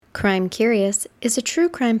Crime Curious is a true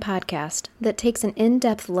crime podcast that takes an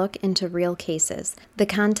in-depth look into real cases. The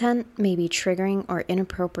content may be triggering or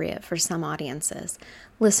inappropriate for some audiences.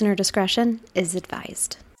 Listener discretion is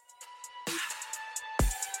advised.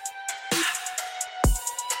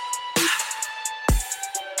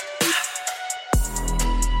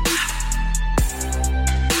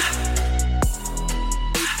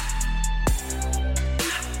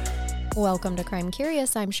 Welcome to Crime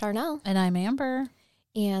Curious. I'm Charnel. And I'm Amber.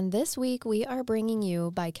 And this week we are bringing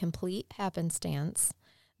you, by complete happenstance,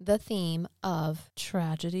 the theme of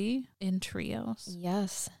tragedy in trios.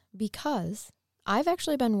 Yes, because I've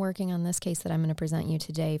actually been working on this case that I'm going to present you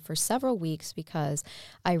today for several weeks because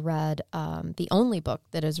I read the only book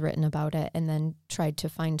that is written about it and then tried to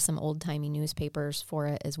find some old-timey newspapers for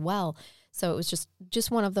it as well. So it was just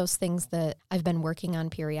one of those things that I've been working on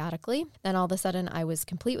periodically. Then all of a sudden I was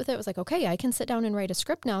complete with it. It was like, okay, I can sit down and write a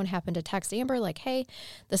script now, and happened to text Amber like, hey,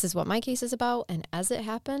 this is what my case is about. And as it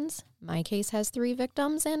happens, my case has 3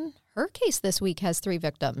 victims and her case this week has 3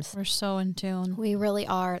 victims. We're so in tune. We really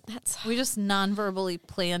are. We just non-verbally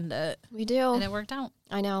planned it. We do. And it worked out.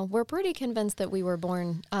 I know. We're pretty convinced that we were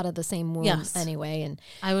born out of the same womb anyway. And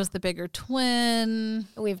I was the bigger twin.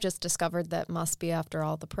 We've just discovered that must be after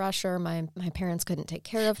all the pressure my parents couldn't take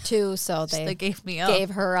care of too, so they gave me up.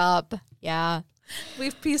 Gave her up. Yeah.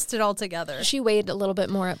 We've pieced it all together. She weighed a little bit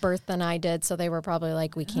more at birth than I did, so they were probably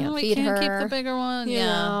like, we can't feed her. We can't keep the bigger one. You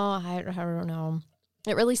know, I don't know.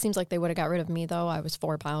 It really seems like they would have got rid of me, though. I was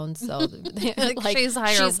 4 pounds, so like she's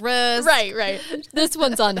higher risk. Right. This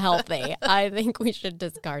one's unhealthy. I think we should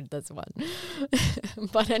discard this one.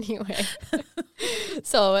 But anyway,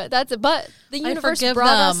 so that's it. But the universe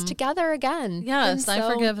brought us together again. Yes, I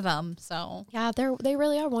forgive them. So yeah, they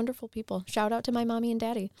really are wonderful people. Shout out to my mommy and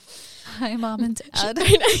daddy. Hi, Mom and Dad.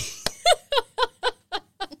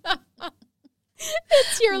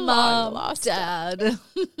 It's your Mom, long-lost dad.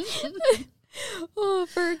 Oh,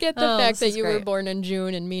 forget the fact that you were born in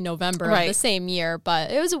June and me November of the same year,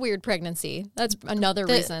 but it was a weird pregnancy. That's another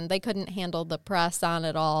reason. They couldn't handle the press on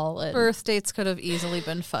it all. Birth dates could have easily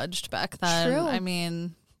been fudged back then. True. I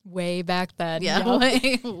mean, way back then. Yeah,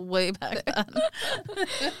 way back then.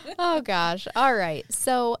 Oh, gosh. All right.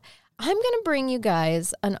 So I'm going to bring you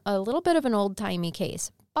guys a little bit of an old-timey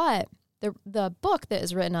case, but the book that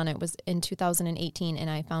is written on it was in 2018, and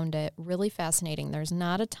I found it really fascinating. There's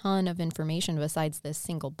not a ton of information besides this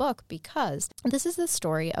single book because this is the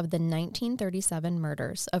story of the 1937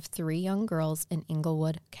 murders of 3 young girls in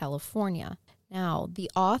Inglewood, California. Now,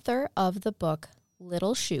 the author of the book,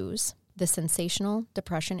 Little Shoes, The Sensational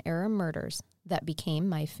Depression-Era Murders That Became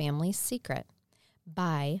My Family's Secret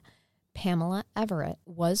by Pamela Everett,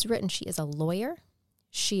 was written. She is a lawyer.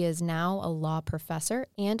 She is now a law professor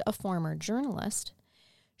and a former journalist.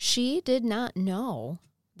 She did not know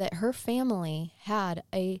that her family had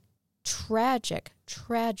a tragic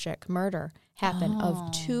murder happen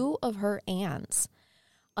of 2 of her aunts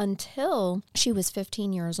until she was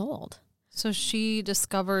 15 years old. So she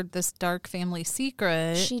discovered this dark family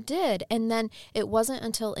secret. She did. And then it wasn't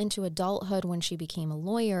until into adulthood when she became a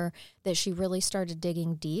lawyer that she really started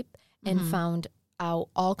digging deep and found out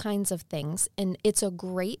all kinds of things. And it's a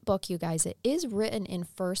great book, you guys. It is written in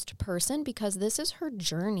first person because this is her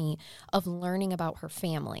journey of learning about her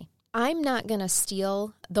family. I'm not going to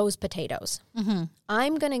steal those potatoes.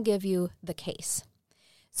 I'm going to give you the case.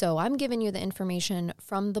 So I'm giving you the information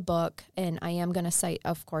from the book, and I am going to cite,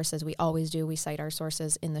 of course, as we always do, we cite our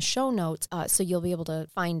sources in the show notes, so you'll be able to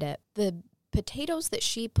find it. The potatoes that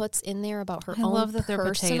she puts in there about her own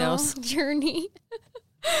personal journey.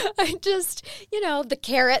 I just, the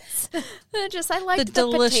carrots. I like the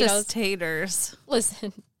delicious potatoes. Taters.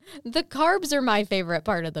 Listen, the carbs are my favorite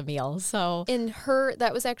part of the meal. So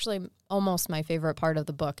that was actually almost my favorite part of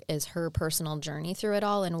the book is her personal journey through it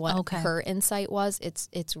all and what her insight was.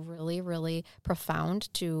 It's really, really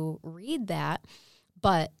profound to read that.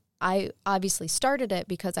 But I obviously started it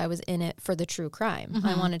because I was in it for the true crime.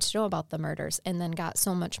 I wanted to know about the murders and then got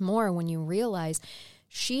so much more when you realize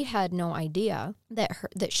she had no idea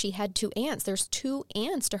that she had 2 aunts. There's 2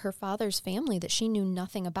 aunts to her father's family that she knew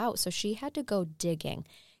nothing about. So she had to go digging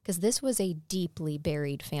because this was a deeply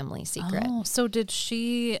buried family secret. Oh, so did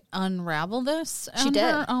she unravel this on did.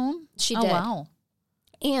 her own? She did. Oh, wow.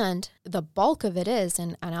 And the bulk of it is,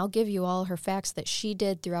 and I'll give you all her facts that she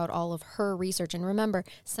did throughout all of her research. And remember,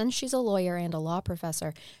 since she's a lawyer and a law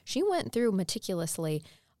professor, she went through meticulously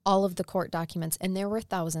all of the court documents, and there were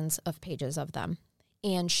thousands of pages of them.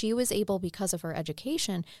 And she was able, because of her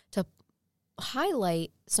education, to highlight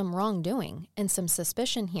some wrongdoing and some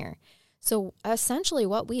suspicion here. So essentially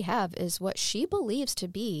what we have is what she believes to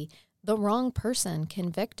be the wrong person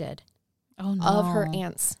convicted Oh, no. of her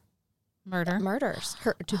aunt's murders.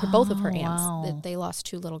 Both of her aunts. Wow. They lost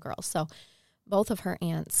 2 little girls. So both of her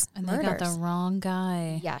aunts' And murders. they got the wrong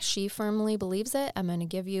guy. Yeah, she firmly believes it. I'm going to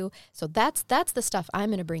give you. So that's the stuff I'm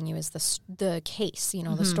going to bring you is the case,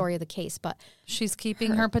 the story of the case. But she's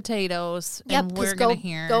keeping her potatoes, yep, and we're going to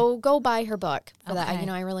hear. Go buy her book for that. Okay.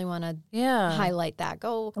 I really want to highlight that.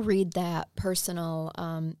 Go read that personal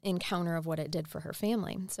encounter of what it did for her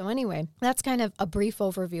family. So anyway, that's kind of a brief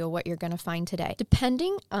overview of what you're going to find today.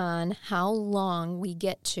 Depending on how long we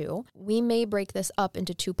get to, we may break this up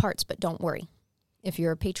into 2 parts, but don't worry. If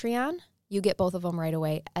you're a Patreon, you get both of them right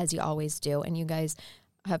away, as you always do. And you guys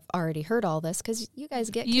have already heard all this because you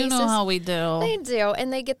guys get cases. You know how we do. They do,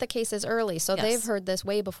 and they get the cases early. So Yes. they've heard this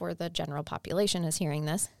way before the general population is hearing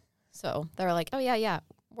this. So they're like, oh, yeah,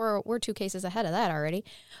 we're 2 cases ahead of that already.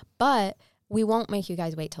 But we won't make you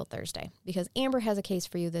guys wait till Thursday because Amber has a case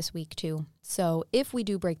for you this week too. So if we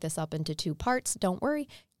do break this up into 2 parts, don't worry.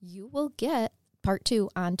 You will get part 2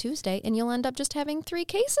 on Tuesday, and you'll end up just having 3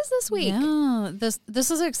 cases this week. Yeah, this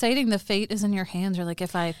is exciting. The fate is in your hands. You're like,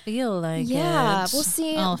 if I feel like we'll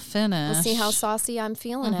see. I'll finish. We'll see how saucy I'm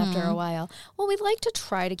feeling after a while. Well, we'd like to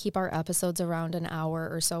try to keep our episodes around an hour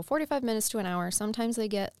or so, 45 minutes to an hour. Sometimes they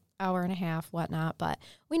get hour and a half, whatnot, but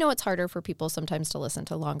we know it's harder for people sometimes to listen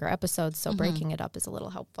to longer episodes, so breaking it up is a little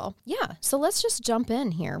helpful. Yeah, so let's just jump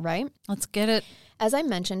in here, right? Let's get it. As I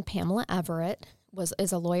mentioned, Pamela Everett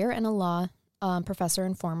is a lawyer and a law professor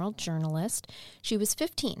and former journalist. She was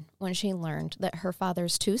 15 when she learned that her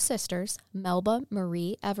father's 2 sisters, Melba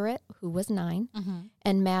Marie Everett, who was 9,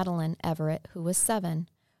 and Madeline Everett, who was 7,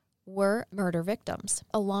 were murder victims,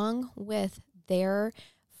 along with their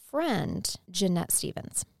friend, Jeanette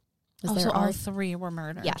Stevens. So all 3 were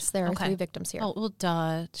murdered? Yes, there are 3 victims here. Oh, well,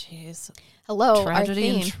 duh. Jeez. Hello, Tragedy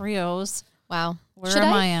our in theme. trios. Wow. Where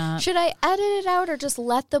am I at? Should I edit it out or just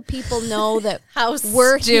let the people know that How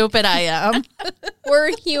we're stupid I am.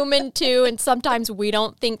 we're human too, and sometimes we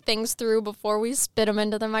don't think things through before we spit them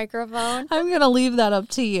into the microphone? I'm going to leave that up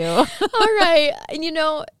to you. All right. And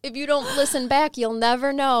if you don't listen back, you'll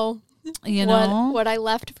never know, what I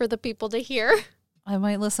left for the people to hear. I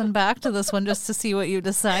might listen back to this one just to see what you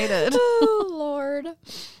decided. Oh, Lord.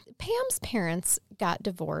 Pam's parents got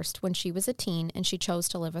divorced when she was a teen, and she chose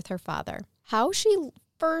to live with her father. How she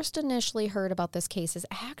first initially heard about this case is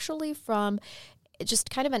actually from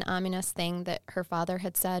just kind of an ominous thing that her father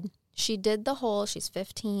had said. She's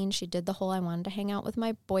 15, she did the whole, I wanted to hang out with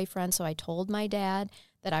my boyfriend, so I told my dad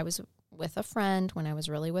that I was with a friend when I was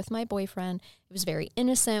really with my boyfriend. It was very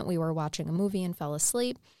innocent. We were watching a movie and fell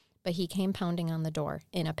asleep, but he came pounding on the door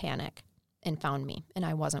in a panic and found me, and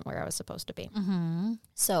I wasn't where I was supposed to be.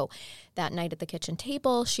 So that night at the kitchen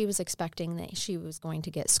table, she was expecting that she was going to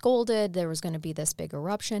get scolded. There was going to be this big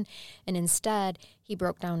eruption, and instead, he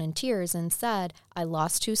broke down in tears and said, I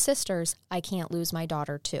lost 2 sisters. I can't lose my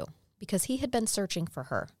daughter too, because he had been searching for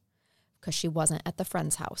her because she wasn't at the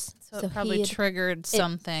friend's house. So it probably triggered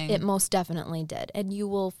something. It most definitely did, and you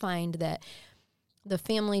will find that the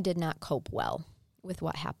family did not cope well with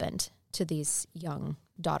what happened to these young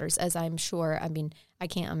daughters, as I'm sure, I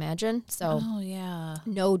can't imagine. So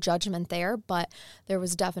no judgment there, but there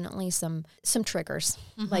was definitely some triggers,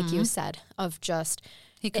 like you said, of just...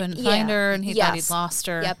 He couldn't find her, and he thought he'd lost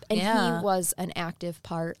her. Yep, and he was an active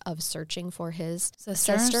part of searching for his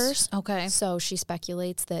sisters. Okay. So she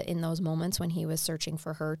speculates that in those moments when he was searching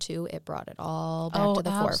for her too, it brought it all back to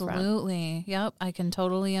the forefront. Absolutely. Yep, I can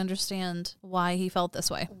totally understand why he felt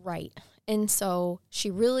this way. Right. And so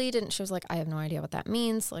she really didn't, she was like, I have no idea what that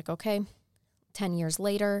means. Like, okay, 10 years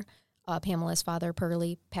later, Pamela's father,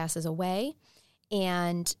 Pearlie, passes away.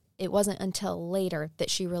 And it wasn't until later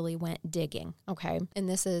that she really went digging, okay? And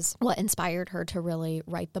this is what inspired her to really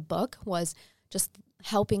write the book, was just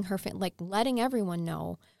helping her, letting everyone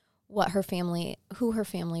know what her family, who her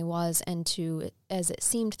family was, and to, as it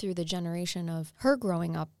seemed through the generation of her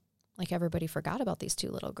growing up, like everybody forgot about these 2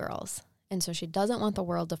 little girls. And so she doesn't want the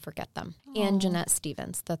world to forget them. Aww. And Jeanette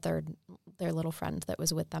Stevens, their little friend that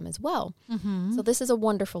was with them as well. So this is a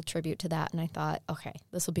wonderful tribute to that. And I thought, okay,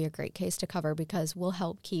 this will be a great case to cover because we'll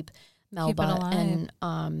help keep Melba and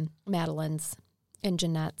Madeline's and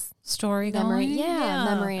Jeanette's story memory. Going?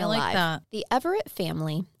 Memory alive. I like that. The Everett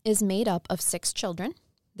family is made up of 6 children.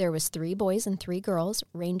 There was 3 boys and 3 girls,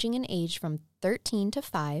 ranging in age from 13 to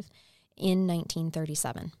 5 in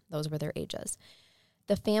 1937. Those were their ages.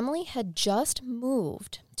 The family had just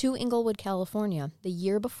moved to Inglewood, California the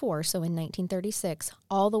year before, so in 1936,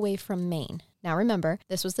 all the way from Maine. Now remember,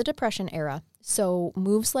 this was the Depression era, so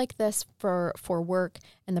moves like this for work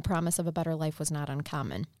and the promise of a better life was not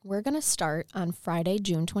uncommon. We're going to start on Friday,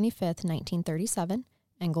 June 25th, 1937,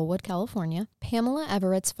 Inglewood, California. Pamela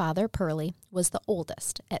Everett's father, Pearlie, was the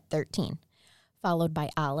oldest at 13, followed by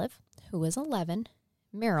Olive, who was 11,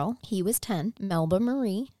 Merrill, he was 10, Melba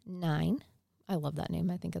Marie, 9. I love that name.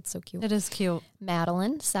 I think it's so cute. It is cute.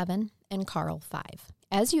 Madeline, 7, and Carl, 5.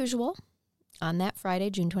 As usual, on that Friday,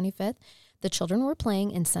 June 25th, the children were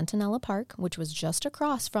playing in Centinela Park, which was just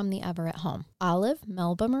across from the Everett home. Olive,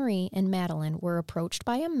 Melba Marie, and Madeline were approached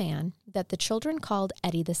by a man that the children called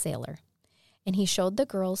Eddie the Sailor. And he showed the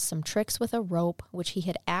girls some tricks with a rope, which he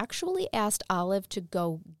had actually asked Olive to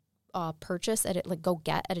go purchase at it, like go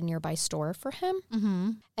get at a nearby store for him.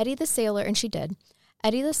 Mm-hmm. Eddie the Sailor, and she did.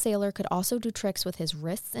 Eddie the Sailor could also do tricks with his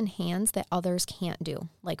wrists and hands that others can't do,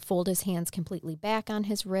 like fold his hands completely back on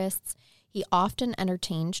his wrists. He often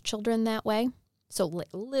entertained children that way. So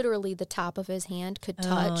literally the top of his hand could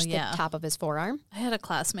touch the top of his forearm. I had a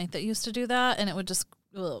classmate that used to do that, and it would just,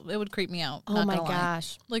 it would creep me out. Oh my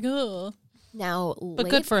gosh. Like, ugh. Now, but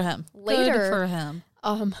good for him. Later, good for him.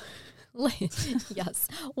 Yes.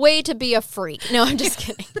 Way to be a freak. No, I'm just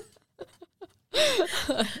kidding.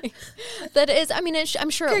 That is, I mean, I'm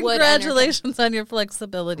sure it would. Congratulations on your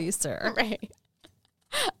flexibility, sir. Right.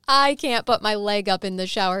 I can't put my leg up in the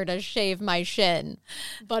shower to shave my shin,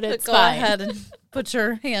 but it's Go fine. ahead and put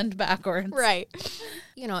your hand backwards. Right.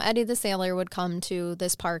 You know, Eddie the Sailor would come to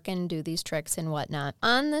this park and do these tricks and whatnot.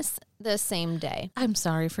 On this same day. I'm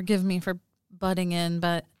sorry, forgive me for butting in,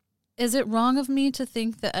 but is it wrong of me to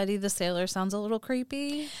think that Eddie the Sailor sounds a little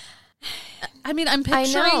creepy? I mean, I'm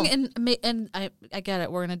picturing, and I get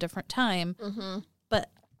it, we're in a different time, but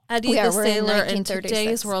Eddie the Sailor in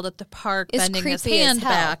today's world at the park is bending his hand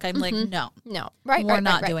back. I'm like, no. Right, we're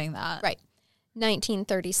not doing that. Right.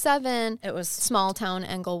 1937. It was small town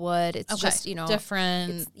Inglewood. It's just,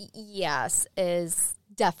 different. Is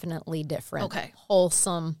definitely different. Okay.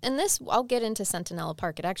 Wholesome. And this, I'll get into Centinela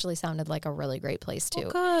Park. It actually sounded like a really great place too.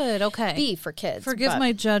 Oh, good. Okay. Be for kids. Forgive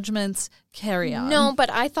my judgments. Carry on. No,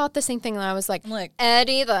 but I thought the same thing. I was like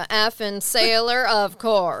Eddie the effing Sailor, of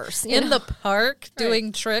course. In the park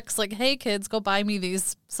doing tricks like, hey, kids, go buy me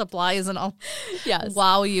these supplies and I'll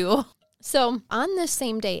wow you. So on this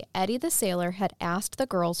same day, Eddie the Sailor had asked the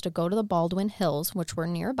girls to go to the Baldwin Hills, which were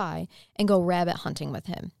nearby, and go rabbit hunting with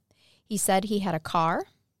him. He said he had a car,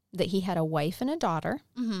 that he had a wife and a daughter.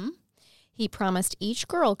 Mm-hmm. He promised each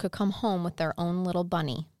girl could come home with their own little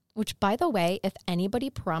bunny, which, by the way, if anybody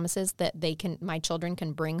promises that my children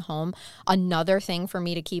can bring home another thing for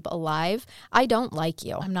me to keep alive, I don't like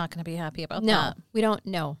you. I'm not going to be happy about that. No, we don't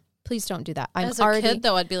know. Please don't do that. As a kid,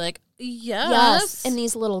 though, I'd be like, yes. And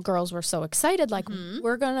these little girls were so excited, like,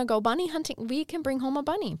 we're going to go bunny hunting. We can bring home a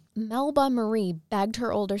bunny. Melba Marie begged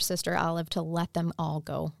her older sister, Olive, to let them all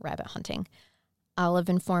go rabbit hunting. Olive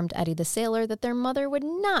informed Eddie the Sailor that their mother would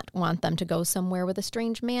not want them to go somewhere with a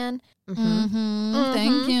strange man. Thank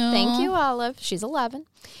you. Thank you, Olive. She's 11.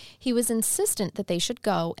 He was insistent that they should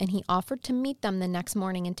go, and he offered to meet them the next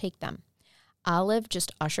morning and take them. Olive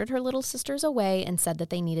just ushered her little sisters away and said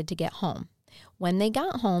that they needed to get home. When they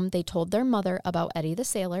got home, they told their mother about Eddie the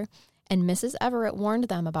Sailor, and Mrs. Everett warned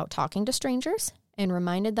them about talking to strangers and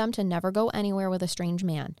reminded them to never go anywhere with a strange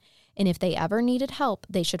man. And if they ever needed help,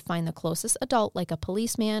 they should find the closest adult, like a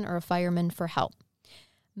policeman or a fireman, for help.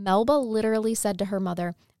 Melba literally said to her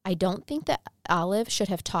mother, I don't think that Olive should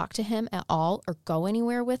have talked to him at all or go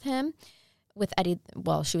anywhere with him, with Eddie.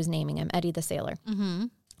 Well, she was naming him Eddie the Sailor. Mm-hmm.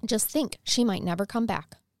 Just think, she might never come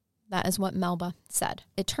back. That is what Melba said.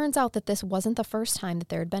 It turns out that this wasn't the first time that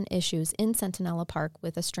there had been issues in Centinela Park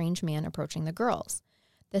with a strange man approaching the girls.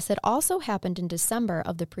 This had also happened in December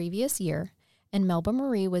of the previous year, and Melba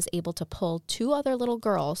Marie was able to pull 2 other little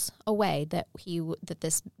girls away that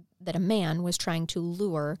a man was trying to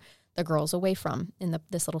lure the girls away from in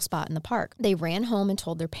this little spot in the park. They ran home and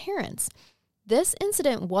told their parents. This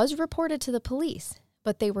incident was reported to the police,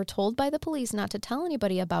 but they were told by the police not to tell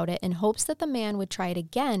anybody about it in hopes that the man would try it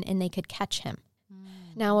again and they could catch him.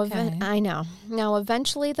 I know. Now,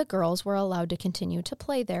 eventually the girls were allowed to continue to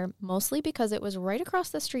play there, mostly because it was right across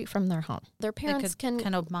the street from their home. Their parents can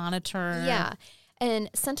kind of monitor. Yeah.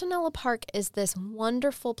 And Centinela Park is this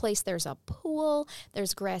wonderful place. There's a pool,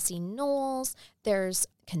 there's grassy knolls, there's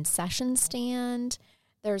concession stand,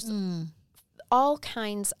 there's all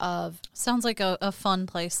kinds of... Sounds like a fun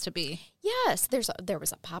place to be. Yes, there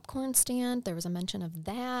was a popcorn stand. There was a mention of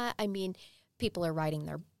that. I mean, people are riding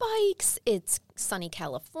their bikes. It's sunny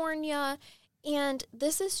California. And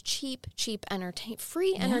this is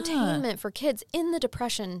free entertainment for kids in the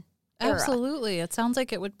Depression era. Absolutely. It sounds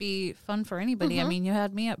like it would be fun for anybody. I mean, you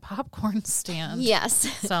had me at popcorn stand. Yes.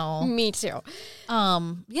 So me too.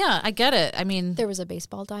 Yeah, I get it. I mean, there was a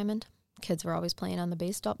baseball diamond. Kids were always playing on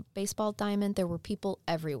the baseball diamond. There were people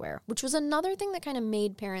everywhere, which was another thing that kind of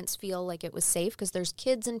made parents feel like it was safe because there's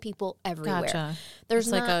kids and people everywhere. Gotcha.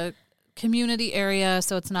 There's like a community area,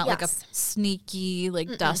 so it's not like a Yes. sneaky,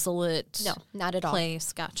 like desolate No, not at all.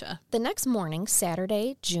 place. Gotcha. The next morning,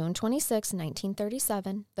 Saturday, June 26,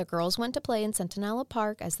 1937, the girls went to play in Centinela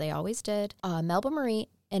Park, as they always did. Melba Marie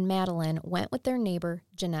and Madeline went with their neighbor,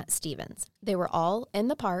 Jeanette Stevens. They were all in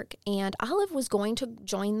the park, and Olive was going to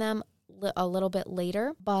join them a little bit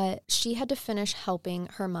later, but she had to finish helping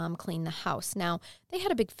her mom clean the house. Now, they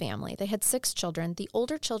had a big family. They had 6 children. The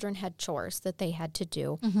older children had chores that they had to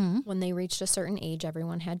do. When they reached a certain age,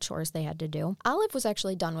 everyone had chores they had to do. Olive was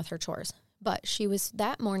actually done with her chores, but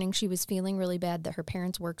that morning she was feeling really bad that her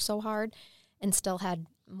parents worked so hard and still had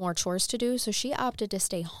more chores to do, so she opted to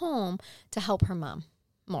stay home to help her mom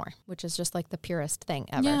more, which is just like the purest thing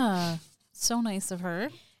ever. Yeah, so nice of her.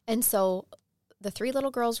 And so the 3 little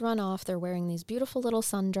girls run off. They're wearing these beautiful little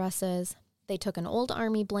sundresses. They took an old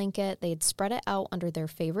army blanket. They had spread it out under their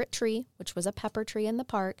favorite tree, which was a pepper tree in the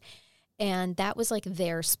park. And that was like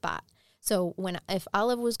their spot. So if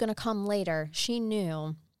Olive was going to come later, she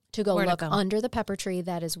knew to go look under the pepper tree.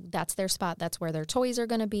 That's their spot. That's where their toys are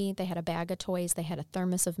going to be. They had a bag of toys. They had a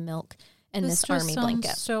thermos of milk and this army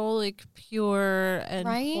blanket. So like pure and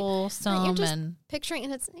wholesome, right? You're just and picturing,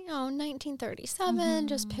 and it's 1937.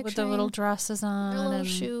 Just picturing with the little dresses on, their little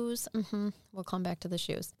shoes. We'll come back to the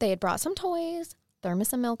shoes. They had brought some toys,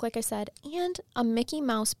 thermos of milk, like I said, and a Mickey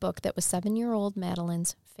Mouse book that was 7-year-old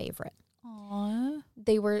Madeline's favorite. Aww.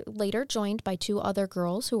 They were later joined by 2 other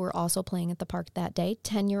girls who were also playing at the park that day,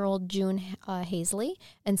 10-year-old June Hazley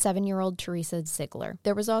and 7-year-old Teresa Ziegler.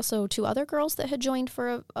 There was also 2 other girls that had joined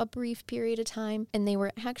for a brief period of time, and they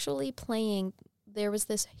were actually playing. There was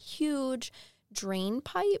this huge drain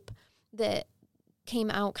pipe that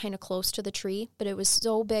came out kind of close to the tree, but it was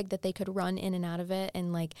so big that they could run in and out of it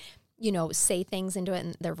and say things into it,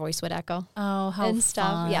 and their voice would echo. Oh, how and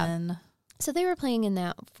stuff. fun. Yeah. So they were playing in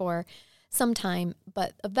that for some time,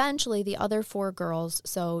 but eventually the other 4 girls,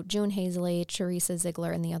 so June Hazley, Teresa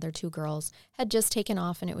Ziegler, and the other 2 girls, had just taken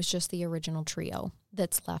off, and it was just the original trio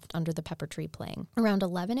that's left under the pepper tree playing. Around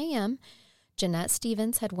 11 a.m., Jeanette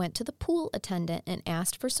Stevens had went to the pool attendant and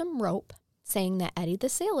asked for some rope, saying that Eddie the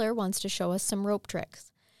Sailor wants to show us some rope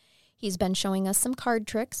tricks. He's been showing us some card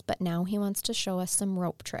tricks, but now he wants to show us some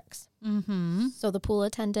rope tricks. So the pool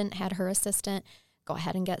attendant had her assistant go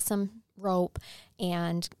ahead and get some rope,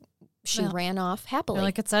 and she ran off happily. You're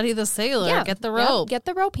like, it's Eddie the Sailor. Yeah, get the rope. Get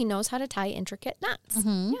the rope. He knows how to tie intricate knots.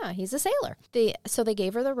 Yeah, he's a sailor. So they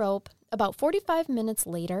gave her the rope. About 45 minutes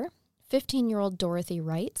later, 15-year-old Dorothy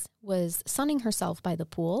Wright was sunning herself by the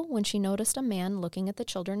pool when she noticed a man looking at the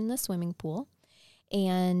children in the swimming pool.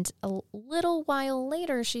 And a little while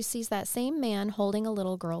later, she sees that same man holding a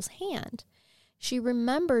little girl's hand. She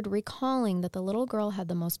remembered recalling that the little girl had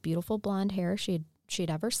the most beautiful blonde hair she'd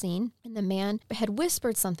ever seen, and the man had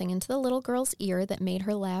whispered something into the little girl's ear that made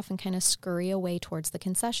her laugh and kind of scurry away towards the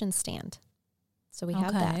concession stand. So we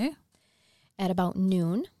have that. At about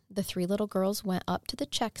noon, the 3 little girls went up to the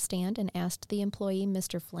check stand and asked the employee,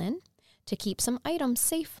 Mr. Flynn, to keep some items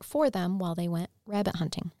safe for them while they went rabbit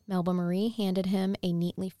hunting. Melba Marie handed him a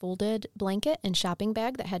neatly folded blanket and shopping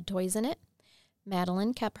bag that had toys in it.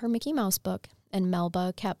 Madeline kept her Mickey Mouse book, and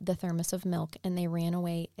Melba kept the thermos of milk, and they ran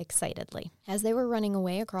away excitedly. As they were running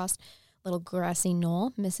away across little grassy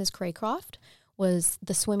knoll, Mrs. Craycroft was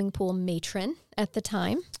the swimming pool matron at the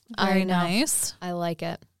time. Very nice. I like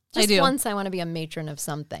it. Just once I want to be a matron of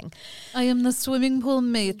something. I am the swimming pool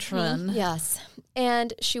matron. Yes.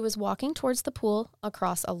 And she was walking towards the pool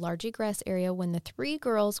across a largy grass area when the 3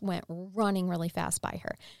 girls went running really fast by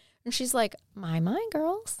her. And she's like, my,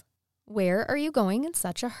 girls, where are you going in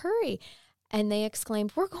such a hurry? And they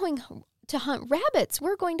exclaimed, we're going to hunt rabbits.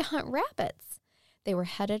 We're going to hunt rabbits. They were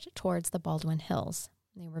headed towards the Baldwin Hills.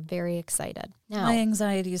 They were very excited. Now, my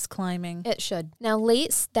anxiety is climbing. It should. Now,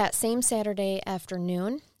 late that same Saturday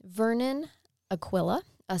afternoon, Vernon Aquila,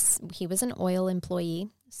 he was an oil employee,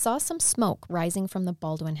 saw some smoke rising from the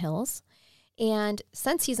Baldwin Hills. And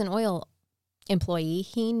since he's an oil employee,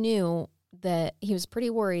 he knew that he was pretty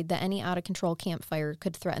worried that any out-of-control campfire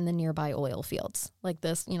could threaten the nearby oil fields. Like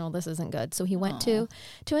this, this isn't good. So he went to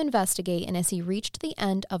investigate, and as he reached the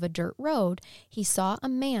end of a dirt road, he saw a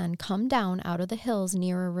man come down out of the hills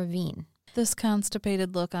near a ravine. This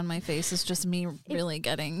constipated look on my face is just me really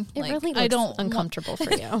getting, it like, really looks uncomfortable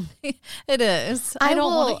for you. It is. I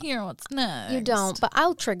don't want to hear what's next. You don't, but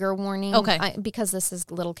I'll trigger warning. Okay. Because this is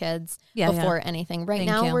little kids before anything. Right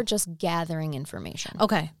now, we're just gathering information.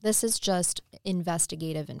 Okay. This is just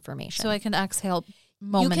investigative information. So I can exhale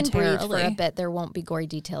momentarily. You can breathe for a bit. There won't be gory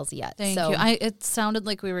details yet. Thank you. It sounded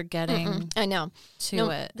like we were getting I know.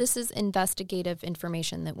 it. This is investigative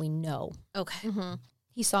information that we know. Okay. Mm-hmm.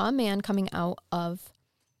 He saw a man coming out of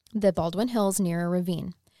the Baldwin Hills near a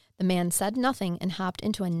ravine. The man said nothing and hopped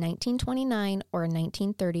into a 1929 or a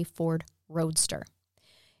 1930 Ford Roadster.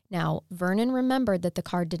 Now, Vernon remembered that the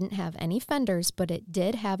car didn't have any fenders, but it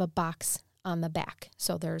did have a box on the back.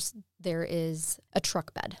 So there is a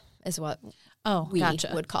truck bed is what we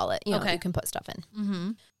would call it. You know, you can put stuff in.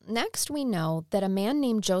 Mm-hmm. Next, we know that a man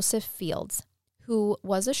named Joseph Fields, who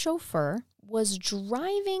was a chauffeur, was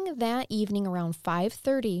driving that evening around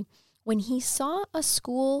 5:30 when he saw a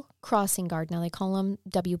school crossing guard. Now they call them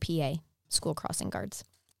WPA, school crossing guards,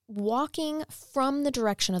 walking from the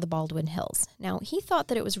direction of the Baldwin Hills. Now, he thought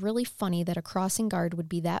that it was really funny that a crossing guard would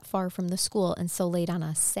be that far from the school and so late on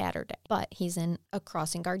a Saturday. But he's in a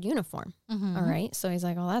crossing guard uniform. Mm-hmm. All right. So he's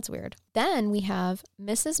like, oh, that's weird. Then we have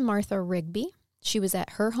Mrs. Martha Rigby. She was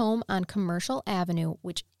at her home on Commercial Avenue,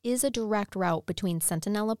 which is a direct route between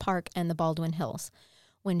Centinela Park and the Baldwin Hills,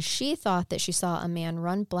 when she thought that she saw a man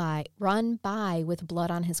run by with blood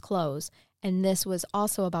on his clothes. And this was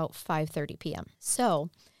also about 5:30 p.m. So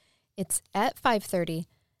it's at 5:30,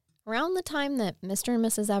 around the time that Mr. and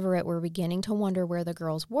Mrs. Everett were beginning to wonder where the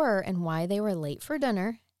girls were and why they were late for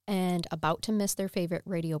dinner and about to miss their favorite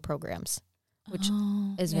radio programs, which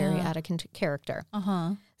is very out of character.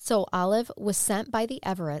 Uh-huh. So Olive was sent by the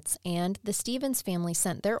Everetts, and the Stevens family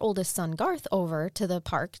sent their oldest son, Garth, over to the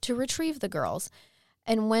park to retrieve the girls.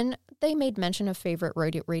 And when they made mention of favorite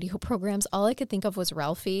radio programs, all I could think of was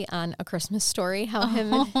Ralphie on A Christmas Story, how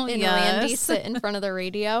him and Randy sit in front of the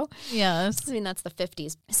radio. Yes. I mean, that's the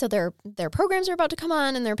 50s. So their programs are about to come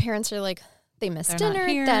on, and their parents are like, they missed They're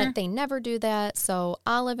dinner. That they never do that. So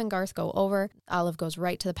Olive and Garth go over. Olive goes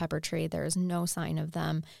right to the pepper tree. There is no sign of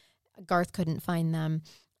them. Garth couldn't find them.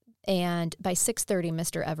 And by 6:30,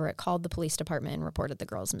 Mr. Everett called the police department and reported the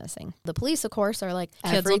girls missing. The police, of course, are like,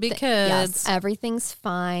 kids will be kids. Yes, everything's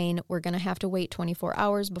fine. We're going to have to wait 24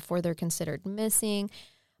 hours before they're considered missing.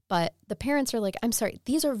 But the parents are like, I'm sorry,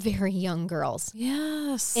 these are very young girls.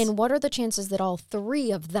 Yes. And what are the chances that all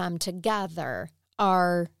three of them together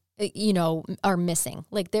are missing?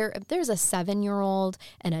 Like there's a 7-year-old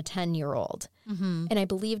and a 10-year-old. Mm-hmm. And I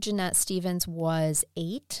believe Jeanette Stevens was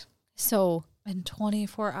 8. So... And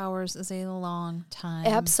 24 hours is a long time.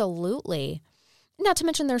 Absolutely. Not to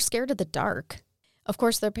mention they're scared of the dark. Of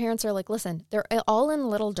course, their parents are like, listen, they're all in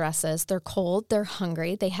little dresses. They're cold. They're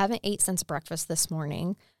hungry. They haven't ate since breakfast this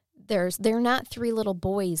morning. They're not 3 little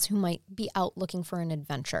boys who might be out looking for an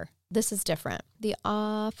adventure. This is different. The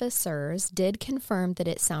officers did confirm that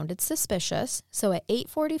it sounded suspicious. So at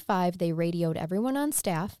 8:45, they radioed everyone on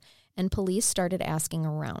staff, and police started asking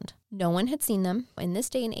around. No one had seen them. In this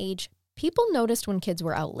day and age, people noticed when kids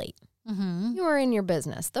were out late. Mm-hmm. You were in your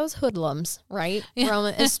business. Those hoodlums, right?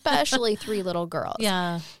 Yeah. Especially 3 little girls.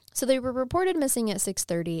 Yeah. So they were reported missing at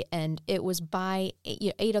 6:30, and it was by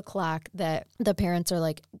 8 o'clock that the parents are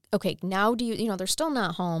like, okay, now do you, they're still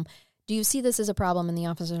not home. Do you see this as a problem? And the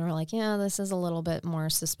officers are like, yeah, this is a little bit more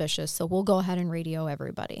suspicious. So we'll go ahead and radio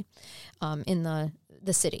everybody in the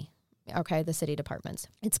city. Okay, the city departments.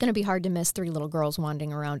 It's going to be hard to miss 3 little girls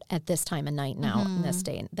wandering around at this time of night now, in this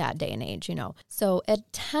day, that day and age, So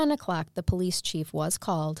at 10 o'clock, the police chief was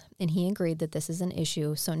called, and he agreed that this is an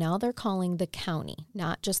issue. So now they're calling the county,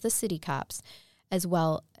 not just the city cops, as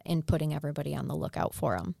well, and putting everybody on the lookout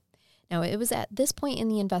for them. Now, it was at this point in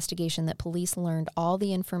the investigation that police learned all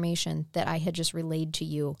the information that I had just relayed to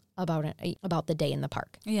you about the day in the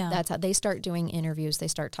park. Yeah. That's how they start doing interviews. They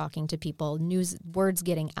start talking to people, words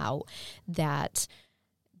getting out that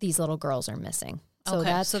these little girls are missing. So okay,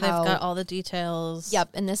 that's so how, they've got all the details. Yep,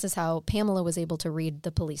 and this is how Pamela was able to read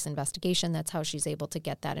the police investigation. That's how she's able to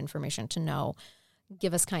get that information to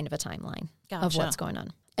give us kind of a timeline of what's going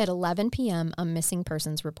on. At 11 p.m., a missing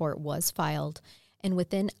persons report was filed. And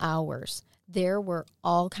within hours, there were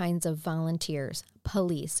all kinds of volunteers,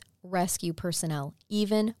 police, rescue personnel,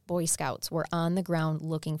 even Boy Scouts were on the ground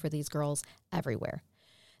looking for these girls everywhere.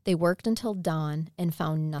 They worked until dawn and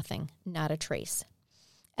found nothing, not a trace.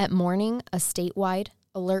 At morning, a statewide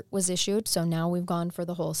alert was issued, so now we've gone for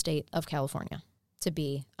the whole state of California to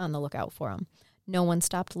be on the lookout for them. No one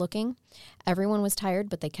stopped looking. Everyone was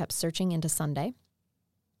tired, but they kept searching into Sunday.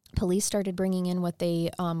 Police started bringing in what they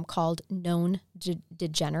called known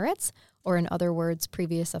degenerates, or in other words,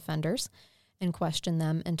 previous offenders, and questioned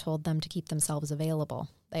them and told them to keep themselves available.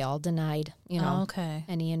 They all denied,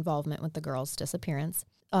 any involvement with the girl's disappearance.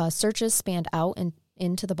 Searches spanned out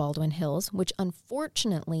into the Baldwin Hills, which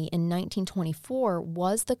unfortunately in 1924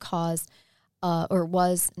 was the cause,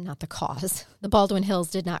 was not the cause. The Baldwin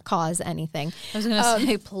Hills did not cause anything. I was going to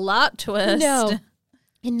say plot twist. No.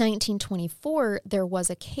 In 1924, there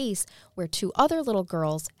was a case where 2 other little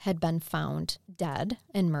girls had been found dead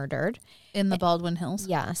and murdered. In the Baldwin Hills?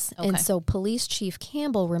 Yes. Okay. And so Police Chief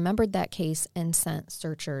Campbell remembered that case and sent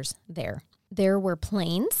searchers there. There were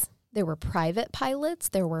planes. There were private pilots.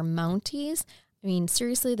 There were Mounties. I mean,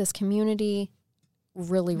 seriously, this community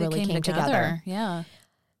really came together. Yeah.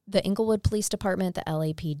 The Inglewood Police Department, the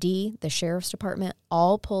LAPD, the Sheriff's Department,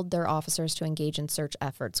 all pulled their officers to engage in search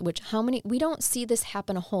efforts, we don't see this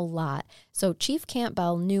happen a whole lot. So Chief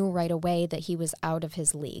Campbell knew right away that he was out of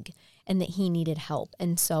his league and that he needed help.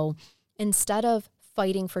 And so instead of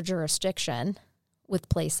fighting for jurisdiction with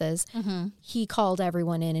places, he called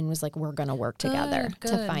everyone in and was like, we're going to work together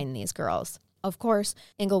to find these girls. Of course,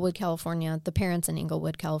 Inglewood, California, the parents in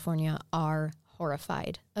Inglewood, California are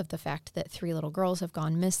horrified of the fact that 3 little girls have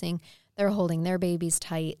gone missing. They're holding their babies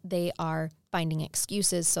tight. They are finding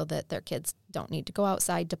excuses so that their kids don't need to go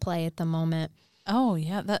outside to play at the moment. Oh,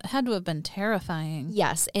 yeah. That had to have been terrifying.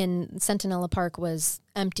 Yes. And Centinela Park was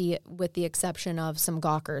empty with the exception of some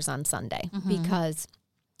gawkers on Sunday because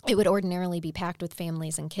it would ordinarily be packed with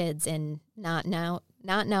families and kids, and not now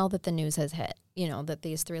that the news has hit, that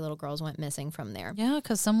these 3 little girls went missing from there. Yeah,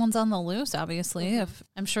 because someone's on the loose, obviously. If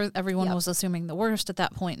I'm sure everyone was assuming the worst at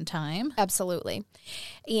that point in time. Absolutely.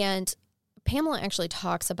 And Pamela actually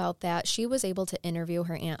talks about that. She was able to interview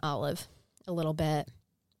her Aunt Olive a little bit.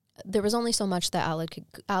 There was only so much that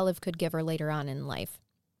Olive could give her later on in life.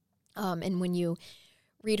 And when you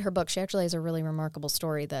read her book, she actually has a really remarkable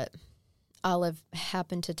story that Olive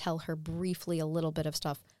happened to tell her briefly a little bit of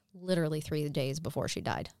stuff literally 3 days before she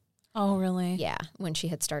died. Oh, really? Yeah, when she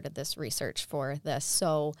had started this research for this.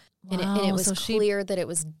 So, and it was clear that it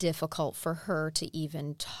was difficult for her to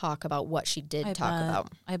even talk about what she did about.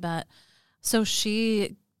 I bet. So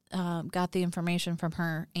she got the information from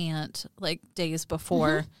her aunt like days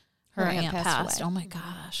before her aunt passed away. Oh, my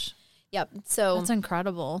gosh. Yep. So that's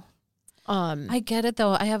incredible. I get it,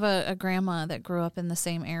 though. I have a grandma that grew up in the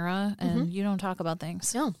same era, and you don't talk about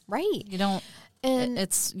things. No, right. You don't. And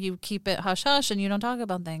you keep it hush-hush, and you don't talk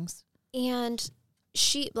about things. And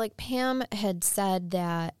Pam had said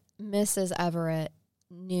that Mrs. Everett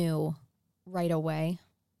knew right away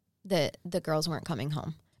that the girls weren't coming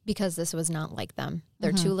home because this was not like them.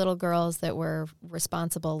 They're 2 little girls that were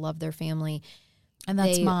responsible, loved their family. And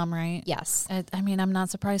that's Mom, right? Yes. I mean, I'm not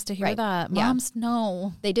surprised to hear that. Moms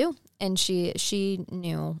know. They do. And she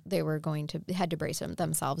knew they were had to brace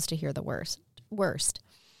themselves to hear the worst.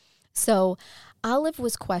 So Olive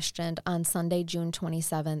was questioned on Sunday, June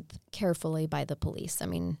 27th, carefully by the police. I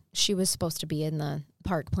mean, she was supposed to be in the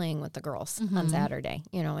park playing with the girls on Saturday,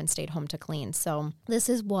 and stayed home to clean. So this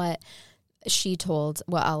is what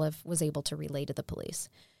Olive was able to relay to the police.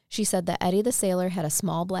 She said that Eddie the Sailor had a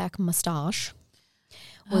small black mustache.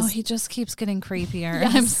 He just keeps getting creepier.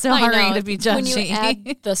 Yes, I'm sorry to be judgy. When you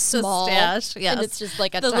add the small stash, yes. And it's just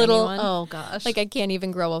like a the tiny little one. Oh gosh, like I can't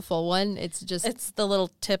even grow a full one. It's the little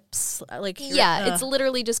tips. It's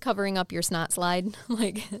literally just covering up your snot slide.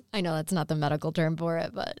 Like I know that's not the medical term for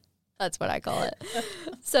it, but that's what I call it.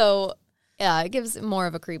 So yeah, it gives more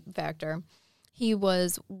of a creep factor. He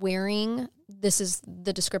was wearing. This is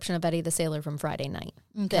the description of Eddie the Sailor from Friday night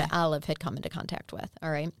that Olive had come into contact with.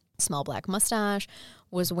 All right. Small black mustache,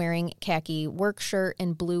 was wearing khaki work shirt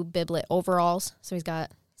and blue biblet overalls. We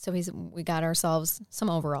got ourselves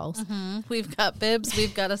some overalls. We've got bibs,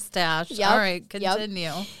 we've got a stash. Yep. All right, continue.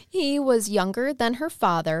 Yep. He was younger than her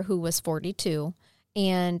father, who was 42,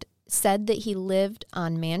 and said that he lived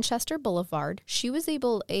on Manchester Boulevard. She was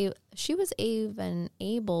even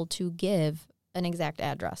able to give an exact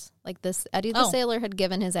address. Like this, Eddie the Sailor had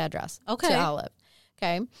given his address to Olive.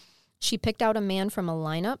 Okay. She picked out a man from a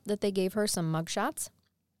lineup that they gave her some mugshots.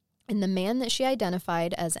 And the man that she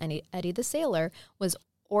identified as Eddie the Sailor was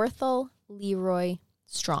Orthel Leroy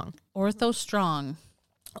Strong. Orthel Strong.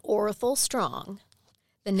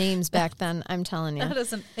 The names back then, I'm telling you. That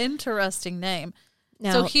is an interesting name.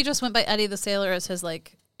 Now, so he just went by Eddie the Sailor as his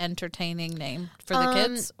entertaining name for the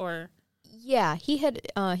kids, or? Yeah, he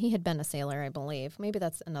had been a sailor, I believe. Maybe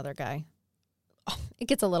that's another guy. Oh, it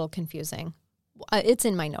gets a little confusing. It's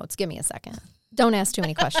in my notes. Give me a second. Don't ask too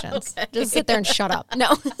many questions. Okay. Just sit there and shut up.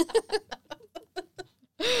 No.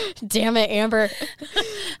 Damn it, Amber.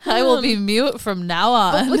 I will be mute from now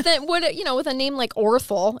on. With a name like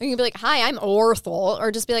Orthel, you can be like, "Hi, I'm Orthel,"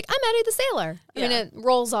 or just be like, "I'm Eddie the Sailor." I mean, it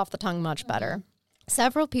rolls off the tongue much better.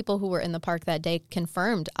 Several people who were in the park that day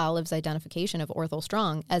confirmed Olive's identification of Orthel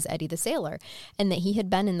Strong as Eddie the Sailor, and that he had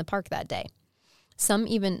been in the park that day. Some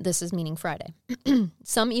even, this is meaning Friday,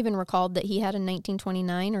 some even recalled that he had a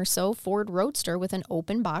 1929 or so Ford Roadster with an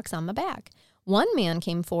open box on the back. One man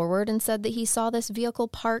came forward and said that he saw this vehicle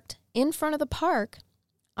parked in front of the park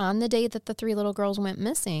on the day that the 3 little girls went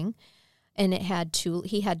missing, and he had 2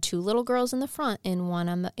 little girls in the front and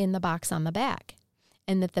one in the box on the back,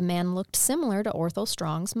 and that the man looked similar to Orthel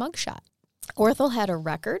Strong's mugshot. Orthel had a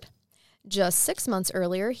record. Just 6 months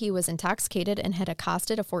earlier, he was intoxicated and had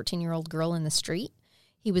accosted a 14-year-old girl in the street.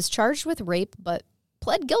 He was charged with rape, but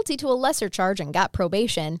pled guilty to a lesser charge and got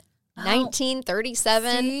probation.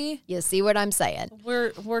 1937. See? You see what I'm saying?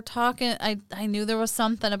 We're talking. I knew there was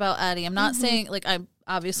something about Eddie. I'm not saying like I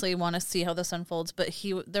obviously want to see how this unfolds, but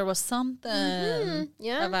there was something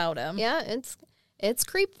about him. Yeah, it's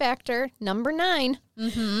creep factor number 9.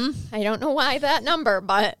 I don't know why that number,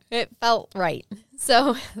 but it felt right.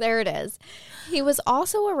 So there it is. He was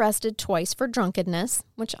also arrested twice for drunkenness,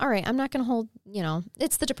 which, all right, I'm not going to hold,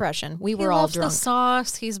 it's the Depression. We were all drunk. The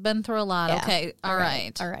sauce. He's been through a lot. Yeah. Okay. All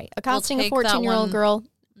right. Accosting a 14-year-old girl,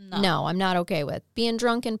 no, I'm not okay with. Being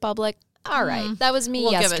drunk in public, all right. That was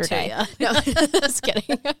me yesterday. Give it to you. No, just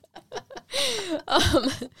kidding.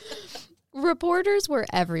 Reporters were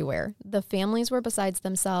everywhere. The families were besides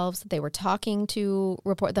themselves. They were talking to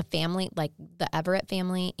the family, like the Everett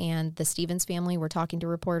family and the Stevens family were talking to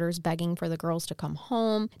reporters, begging for the girls to come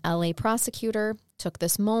home. LA prosecutor took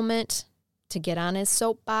this moment to get on his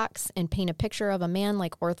soapbox and paint a picture of a man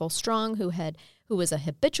like Orthel Strong who was a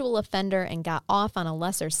habitual offender and got off on a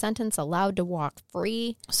lesser sentence, allowed to walk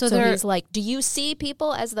free. So he's like, do you see,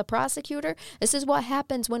 people, as the prosecutor? This is what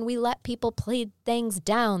happens when we let people play things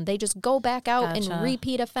down. They just go back out and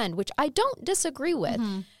repeat offend, which I don't disagree with.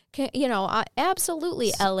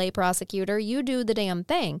 Absolutely, LA prosecutor, you do the damn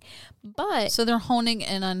thing. But so they're honing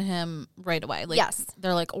in on him right away. Like, yes.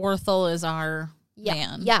 They're like, Orthel is our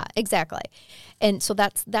man. Yeah, exactly. And so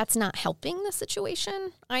that's not helping the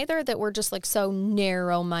situation either, that we're just like so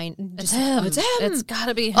narrow-minded. It's him. It's got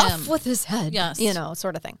to be him. Off with his head. Yes.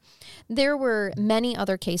 Sort of thing. There were many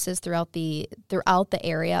other cases throughout the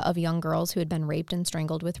area of young girls who had been raped and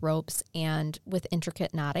strangled with ropes and with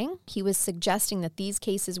intricate knotting. He was suggesting that these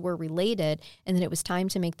cases were related and that it was time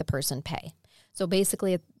to make the person pay. So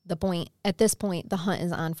basically, at this point, the hunt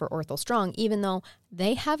is on for Orthel Strong, even though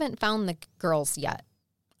they haven't found the girls yet.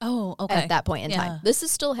 Oh, okay. At that point in time. This is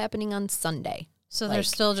still happening on Sunday. So they're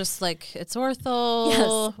still just like, it's Orthel.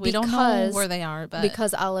 Yes, we don't know where they are. But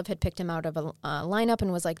because Olive had picked him out of a lineup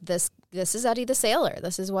and was like, this is Eddie the Sailor.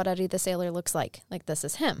 This is what Eddie the Sailor looks like. Like, this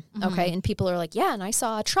is him. Okay. And people are like, yeah, and I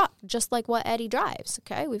saw a truck just like what Eddie drives.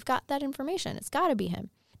 Okay. We've got that information. It's got to be him.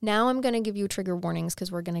 Now I'm going to give you trigger warnings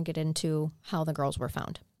because we're going to get into how the girls were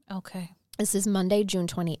found. Okay. This is Monday, June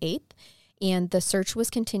 28th, and the search was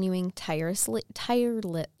continuing tirelessly.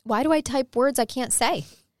 Why do I type words I can't say?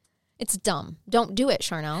 It's dumb. Don't do it,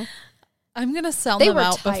 Charnel. I'm going to sound them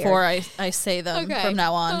out before I say them from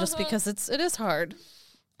now on, just because it is hard.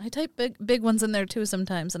 I type big ones in there too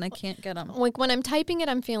sometimes, and I can't get them. Like when I'm typing it,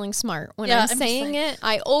 I'm feeling smart. When I'm saying it,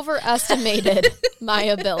 I overestimated my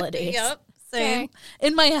abilities. Yep. Same. Okay.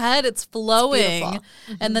 In my head, it's flowing.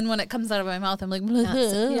 And then when it comes out of my mouth, I'm like,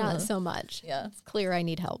 not so much. Yeah. It's clear I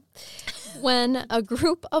need help. When a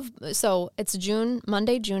group of, it's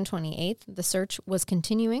Monday, June 28th, the search was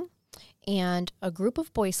continuing, and a group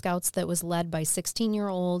of Boy Scouts that was led by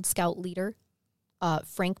 16-year-old scout leader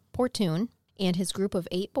Frank Portune and his group of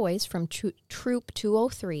 8 boys from Troop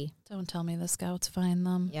 203. Don't tell me the Scouts find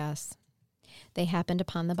them. Yes. They happened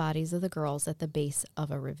upon the bodies of the girls at the base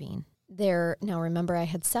of a ravine. Now remember I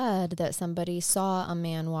had said that somebody saw a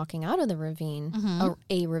man walking out of the ravine,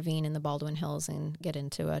 a ravine in the Baldwin Hills, and get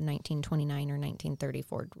into a 1929 or 1930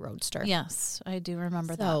 Ford Roadster. Yes, I do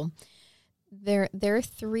remember that. So their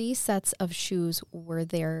 3 sets of shoes were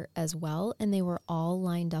there as well, and they were all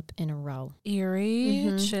lined up in a row.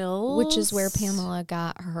 Eerie, chills. Which is where Pamela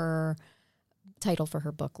got her title for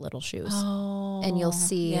her book, Little Shoes. Oh, and you'll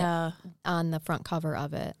see on the front cover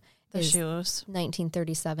of it. The shoes.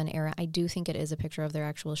 1937 era. I do think it is a picture of their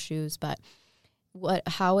actual shoes, but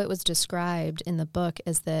how it was described in the book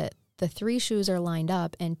is that the 3 shoes are lined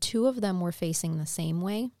up and 2 of them were facing the same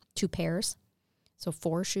way, 2 pairs. So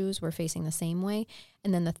 4 shoes were facing the same way,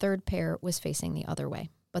 and then the 3rd pair was facing the other way,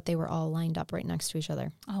 but they were all lined up right next to each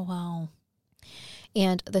other. Oh, wow.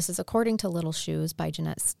 And this is according to Little Shoes by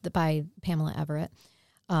Pamela Everett,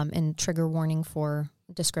 and trigger warning for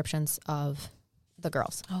descriptions of the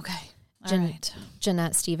girls. Okay. All right.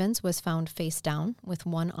 Jeanette Stevens was found face down with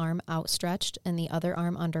one arm outstretched and the other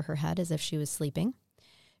arm under her head as if she was sleeping.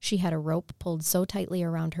 She had a rope pulled so tightly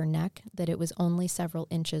around her neck that it was only several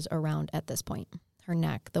inches around at this point. Her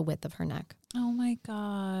neck, the width of her neck. Oh my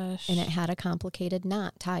gosh. And it had a complicated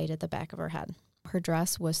knot tied at the back of her head. Her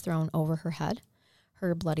dress was thrown over her head.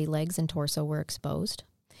 Her bloody legs and torso were exposed.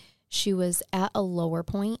 She was at a low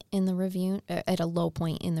point in the ravine,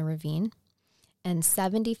 and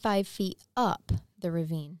 75 feet up the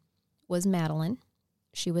ravine was Madeline.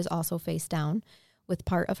 She was also face down, with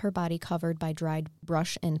part of her body covered by dried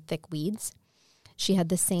brush and thick weeds. She had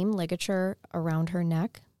the same ligature around her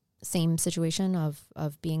neck, same situation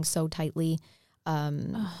of being so tightly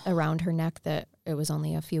around her neck that it was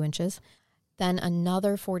only a few inches. Then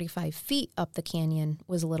another 45 feet up the canyon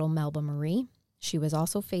was little Melba Marie. She was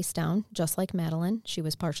also face down, just like Madeline. She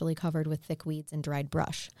was partially covered with thick weeds and dried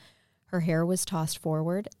brush. Her hair was tossed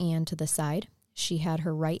forward and to the side. She had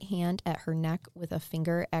her right hand at her neck with a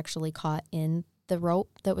finger actually caught in the rope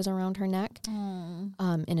that was around her neck in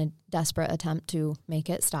a desperate attempt to make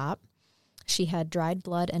it stop. She had dried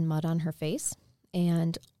blood and mud on her face,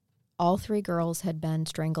 and all three girls had been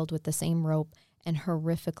strangled with the same rope and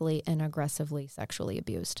horrifically and aggressively sexually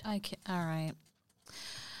abused. All right.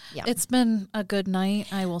 Yeah. It's been a good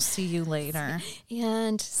night. I will see you later.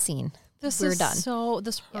 And scene. We're done.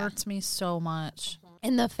 This hurts me so much.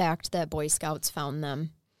 And the fact that Boy Scouts found them.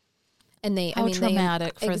 And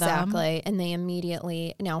traumatic for them. Exactly. And they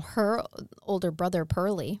immediately, now her older brother,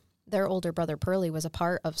 Pearlie, their older brother, Pearlie, was a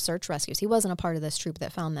part of search rescues. He wasn't a part of this troop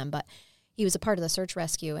that found them, but he was a part of the search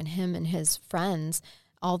rescue, and him and his friends,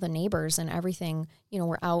 all the neighbors and everything,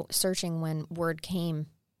 were out searching when word came.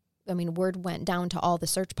 I mean, word went down to all the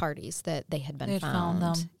search parties that they had been found.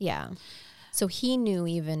 Them. Yeah. So he knew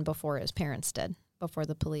even before his parents did, before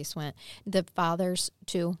the police went. The fathers,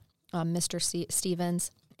 too, Mr.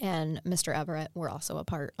 Stevens and Mr. Everett, were also a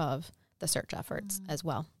part of the search efforts as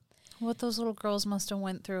well. What those little girls must have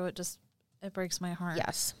went through, it breaks my heart.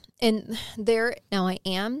 Yes. And now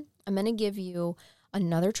I'm going to give you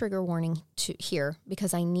another trigger warning here,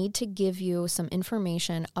 because I need to give you some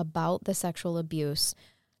information about the sexual abuse.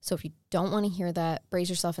 So if you don't want to hear that, brace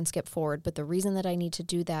yourself and skip forward. But the reason that I need to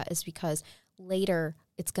do that is because later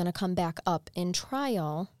it's going to come back up in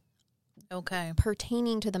trial. Okay.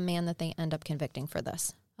 Pertaining to the man that they end up convicting for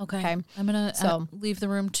this. Okay. I'm going to leave the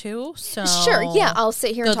room too. So sure. Yeah. I'll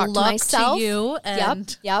sit here and talk to myself. To you.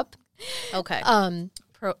 And Yep. Okay.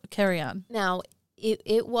 Carry on. Now,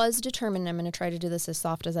 it was determined, I'm going to try to do this as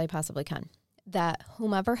soft as I possibly can, that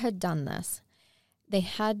whomever had done this, they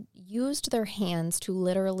had used their hands to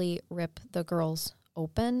literally rip the girls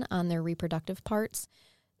open on their reproductive parts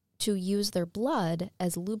to use their blood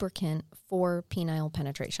as lubricant for penile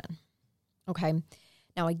penetration. Okay.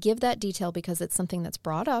 Now, I give that detail because it's something that's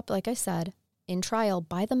brought up, like I said, in trial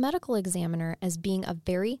by the medical examiner as being a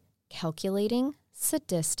very calculating,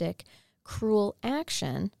 sadistic, cruel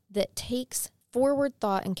action that takes forward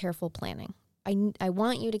thought and careful planning. I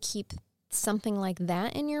want you to keep something like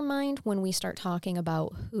that in your mind when we start talking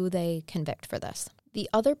about who they convict for this. The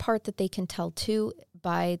other part that they can tell too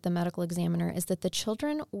by the medical examiner is that the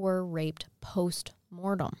children were raped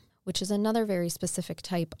post-mortem, which is another very specific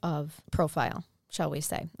type of profile, shall we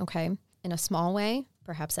say, okay? In a small way,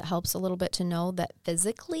 perhaps it helps a little bit to know that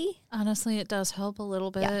physically... Honestly, it does help a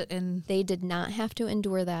little bit. Yeah, and they did not have to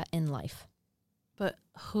endure that in life. But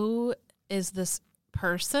who is this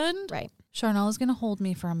person? Right. Charnel is going to hold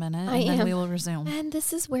me for a minute, and then we will resume. And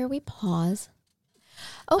this is where we pause.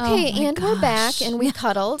 Okay, and we're back, and we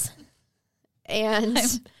cuddled. And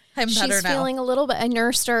I'm better now. She's feeling a little bit... I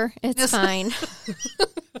nursed her. It's fine.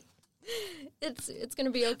 It's going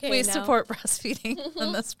to be okay We now. support breastfeeding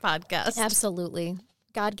on this podcast. Absolutely.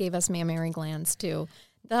 God gave us mammary glands, too.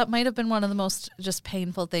 That might have been one of the most just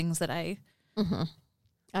painful things that I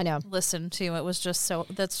know. listened to. It was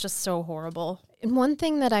that's just so horrible. And one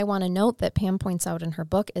thing that I want to note that Pam points out in her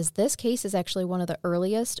book is this case is actually one of the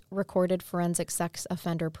earliest recorded forensic sex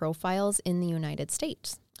offender profiles in the United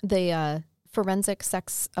States. The forensic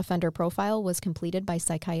sex offender profile was completed by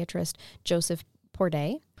psychiatrist Joseph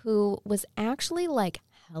Pordet, who was actually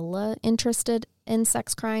hella interested in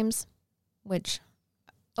sex crimes, which...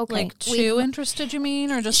 Okay. Too interested, you mean?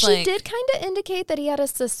 Or just She did kind of indicate that he had a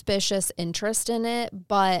suspicious interest in it,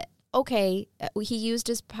 but okay, he used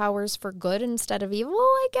his powers for good instead of evil,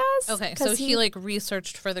 I guess. Okay, so he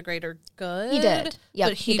researched for the greater good? He did. Yeah,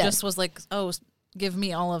 but he just was like, oh, give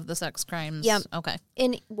me all of the sex crimes. Yep. Okay.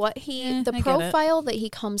 And what the profile that he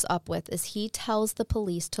comes up with is he tells the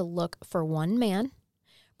police to look for one man,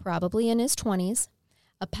 probably in his 20s,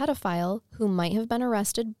 a pedophile who might have been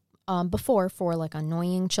arrested before for like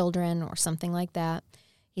annoying children or something like that.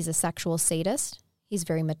 He's a sexual sadist. He's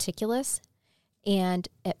very meticulous. And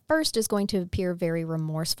at first is going to appear very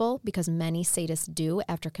remorseful, because many sadists do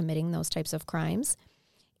after committing those types of crimes.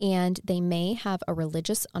 And they may have a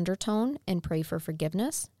religious undertone and pray for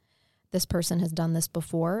forgiveness. This person has done this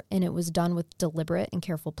before, and it was done with deliberate and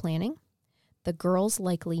careful planning. The girls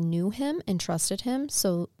likely knew him and trusted him.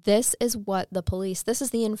 So this is what this is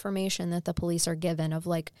the information that the police are given of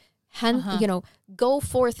like, go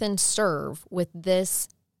forth and serve with this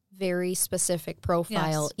very specific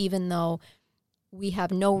profile, yes. Even though we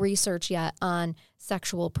have no research yet on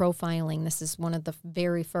sexual profiling. This is one of the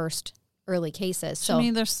very first early cases. So I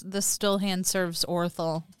mean, this still hand serves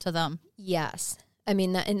Orthel to them. Yes. I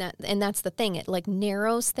mean, and that's the thing. It like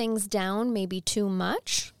narrows things down maybe too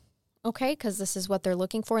much. Okay, because this is what they're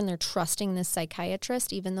looking for, and they're trusting this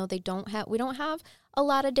psychiatrist, even though we don't have a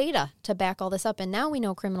lot of data to back all this up. And now we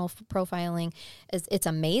know criminal profiling it's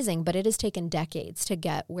amazing, but it has taken decades to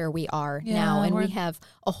get where we are now. And we have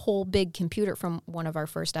a whole big computer from one of our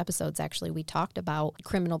first episodes. Actually, we talked about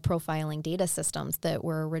criminal profiling data systems that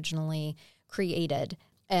were originally created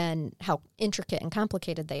and how intricate and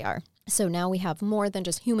complicated they are. So now we have more than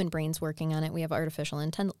just human brains working on it. We have artificial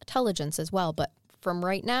intelligence as well, but from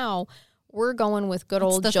right now, we're going with good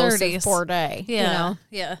old Joseph 30s. Bourdais,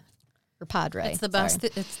 Yeah. Or Padre. It's the best.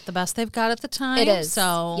 It's the best they've got at the time. It is.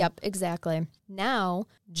 So yep, exactly. Now,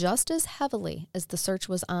 just as heavily as the search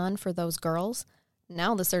was on for those girls,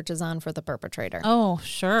 now the search is on for the perpetrator. Oh,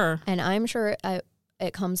 sure. And I'm sure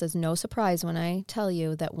it comes as no surprise when I tell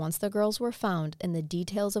you that once the girls were found and the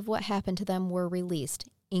details of what happened to them were released,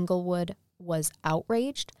 Inglewood was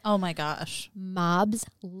outraged. Oh my gosh. Mobs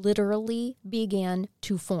literally began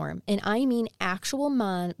to form. And I mean actual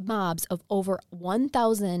mobs of over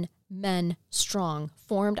 1,000 men strong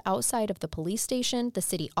formed outside of the police station, the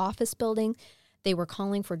city office building. They were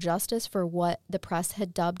calling for justice for what the press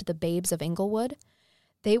had dubbed the babes of Inglewood.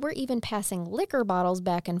 They were even passing liquor bottles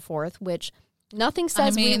back and forth, which nothing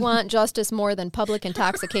says we want justice more than public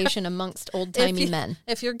intoxication amongst old-timey men.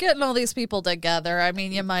 If you're getting all these people together, I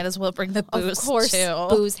mean, you might as well bring the booze, of course, too.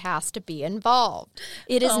 Booze has to be involved.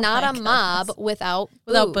 It is not a mob without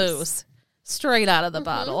booze. Straight out of the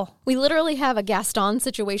bottle. We literally have a Gaston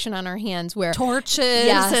situation on our hands where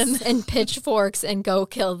torches and pitchforks and go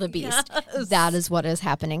kill the beast. Yes. That is what is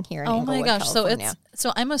happening here in Inglewood, California.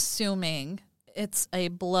 So I'm assuming it's a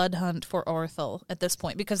blood hunt for Orthel at this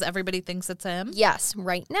point because everybody thinks it's him. Yes,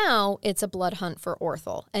 right now it's a blood hunt for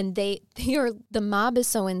Orthel, and the mob is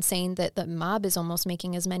so insane that the mob is almost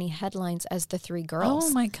making as many headlines as the three girls.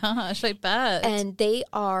 Oh my gosh, I bet. And they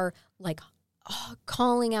are like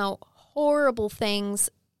calling out horrible things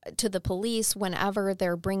to the police whenever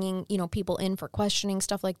they're bringing, people in for questioning,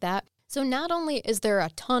 stuff like that. So not only is there a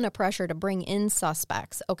ton of pressure to bring in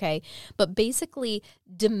suspects, okay, but basically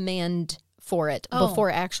demand for it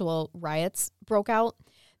before actual riots broke out.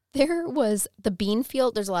 There was the bean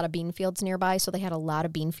field. There's a lot of bean fields nearby, so they had a lot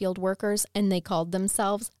of bean field workers, and they called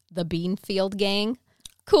themselves the Bean Field Gang.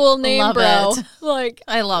 Cool name, love bro. It.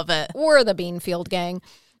 I love it. We're the Bean Field Gang.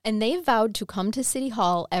 And they vowed to come to City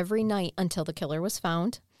Hall every night until the killer was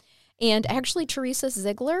found. And actually, Teresa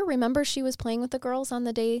Ziegler, remember she was playing with the girls on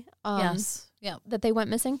the day that they went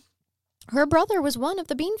missing? Her brother was one of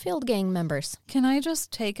the Beanfield Gang members. Can I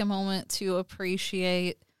just take a moment to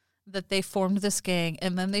appreciate that they formed this gang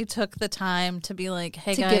and then they took the time to be like,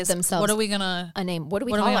 hey, guys, give themselves what are we going to... a name. What do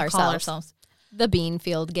we call ourselves? The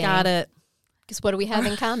Beanfield Gang. Got it. Because what do we have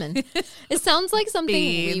in common? It sounds like something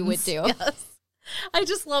we would do. Yes. I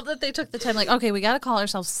just love that they took the time, like, okay, we got to call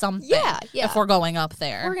ourselves something if we're going up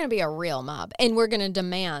there. We're going to be a real mob, and we're going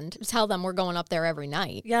to tell them we're going up there every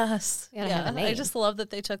night. Yes. Have a name. I just love that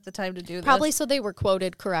they took the time to do this. Probably so they were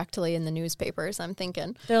quoted correctly in the newspapers, I'm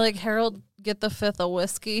thinking. They're like, Harold, get the fifth of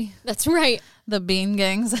whiskey. That's right. The bean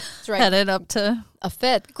gangs headed up to... a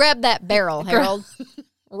fifth. Grab that barrel, Harold.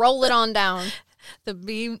 Roll it on down. The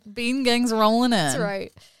bean gang's rolling in. That's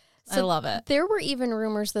right. So I love it. There were even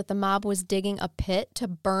rumors that the mob was digging a pit to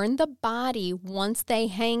burn the body once they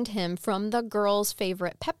hanged him from the girls'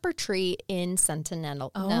 favorite pepper tree in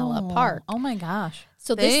Centinela Park. Oh, my gosh.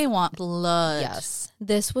 So they want blood. Yes.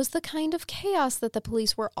 This was the kind of chaos that the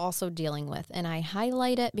police were also dealing with. And I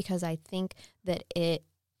highlight it because I think that it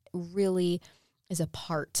really is a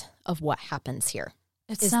part of what happens here.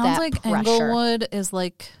 It sounds like Inglewood is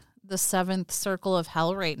like... the seventh circle of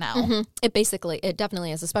hell right now. Mm-hmm. It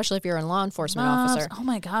definitely is, especially if you're a law enforcement officer. Oh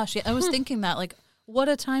my gosh. Yeah, I was thinking that, like, what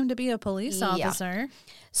a time to be a police officer.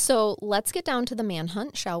 So let's get down to the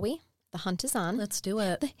manhunt, shall we? The hunt is on. Let's do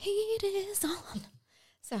it. The heat is on.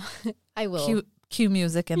 So I will. Cue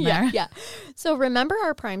music in there. Yeah. So remember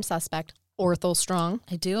our prime suspect, Orthel Strong?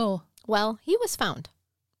 I do. Well, he was found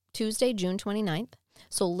Tuesday, June 29th.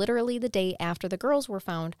 So literally the day after the girls were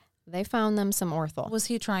found, they found them some Orthel. Was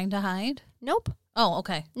he trying to hide? Nope. Oh,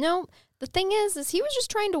 okay. No. The thing is he was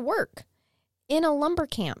just trying to work in a lumber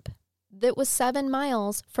camp that was 7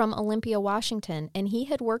 miles from Olympia, Washington. And he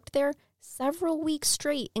had worked there several weeks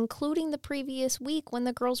straight, including the previous week when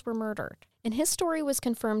the girls were murdered. And his story was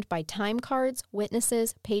confirmed by time cards,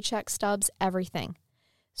 witnesses, paycheck stubs, everything.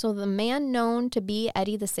 So the man known to be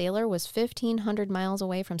Eddie the Sailor was 1,500 miles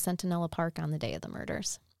away from Centinela Park on the day of the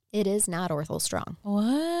murders. It is not Orthel Strong.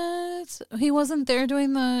 What? He wasn't there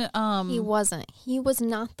doing the... He wasn't. He was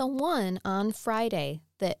not the one on Friday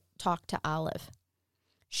that talked to Olive.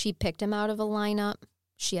 She picked him out of a lineup.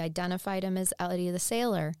 She identified him as Eddie the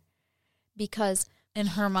Sailor because... In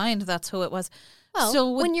her mind, that's who it was. Well, so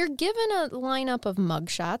when you're given a lineup of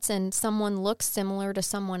mugshots and someone looks similar to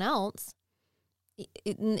someone else,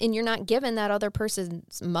 and you're not given that other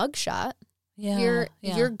person's mugshot,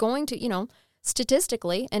 you're going to,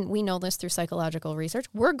 statistically, and we know this through psychological research,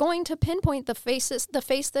 we're going to pinpoint the face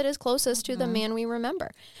that is closest to the man we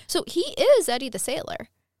remember. So he is Eddie the Sailor.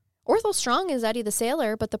 Orthel Strong is Eddie the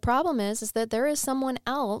Sailor, but the problem is that there is someone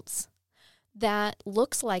else that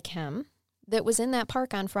looks like him that was in that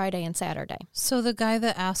park on Friday and Saturday. So the guy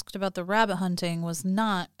that asked about the rabbit hunting was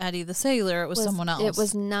not Eddie the Sailor. It was someone else. It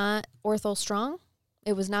was not Orthel Strong.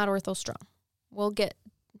 It was not Orthel Strong.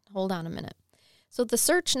 Hold on a minute. So the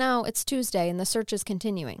search now, it's Tuesday, and the search is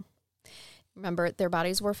continuing. Remember, their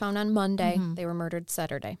bodies were found on Monday. Mm-hmm. They were murdered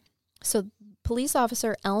Saturday. So police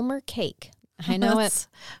officer Elmer Cake, I know it.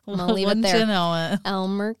 I'm going to leave it there. You know it.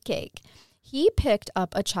 Elmer Cake. He picked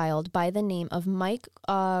up a child by the name of Mike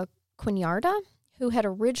Quignarda, who had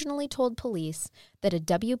originally told police that a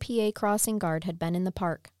WPA crossing guard had been in the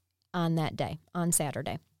park on that day, on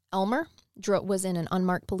Saturday. Elmer was in an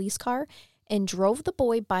unmarked police car and drove the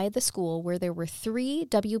boy by the school where there were 3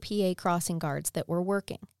 WPA crossing guards that were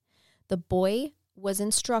working. The boy was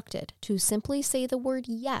instructed to simply say the word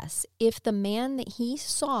yes if the man that he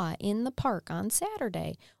saw in the park on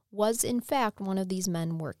Saturday was in fact one of these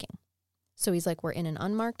men working. So he's like, we're in an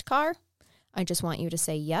unmarked car. I just want you to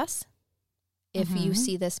say yes if you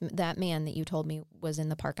see that man that you told me was in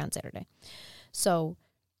the park on Saturday. So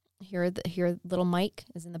here little Mike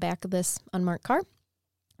is in the back of this unmarked car.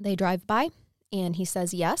 They drive by, and he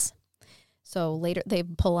says yes. So later they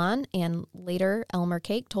pull on, and later Elmer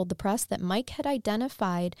Cake told the press that Mike had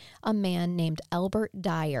identified a man named Albert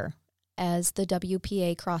Dyer as the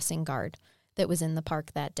WPA crossing guard that was in the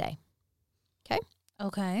park that day.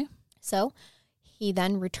 Okay. So he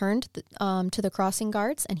then returned to the crossing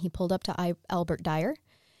guards, and he pulled up to Albert Dyer.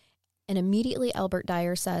 And immediately Albert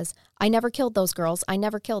Dyer says, I never killed those girls. I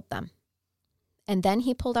never killed them. And then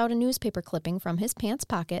he pulled out a newspaper clipping from his pants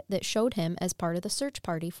pocket that showed him as part of the search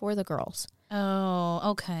party for the girls. Oh,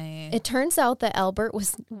 okay. It turns out that Albert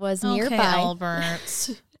was nearby. Okay, Albert.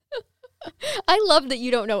 I love that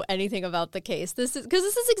you don't know anything about the case. This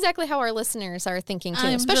is exactly how our listeners are thinking too.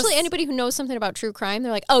 Especially anybody who knows something about true crime.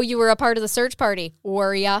 They're like, "Oh, you were a part of the search party,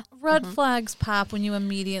 were ya?" Red flags pop when you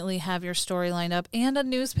immediately have your story lined up and a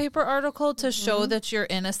newspaper article to show that you're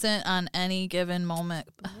innocent on any given moment.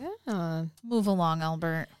 Yeah. Move along,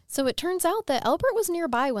 Albert. So it turns out that Albert was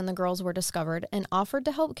nearby when the girls were discovered and offered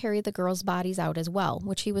to help carry the girls' bodies out as well,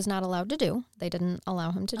 which he was not allowed to do. They didn't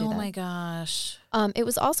allow him to do that. Oh, my gosh. It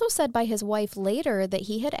was also said by his wife later that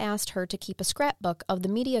he had asked her to keep a scrapbook of the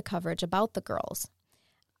media coverage about the girls.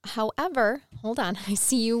 However, hold on, I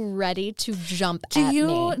see you ready to jump at me. Do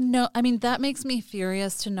you know, I mean, that makes me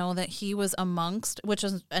furious to know that he was amongst, which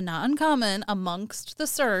is not uncommon, amongst the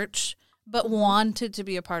search, but wanted to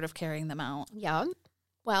be a part of carrying them out. Yeah.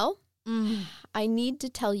 Well, I need to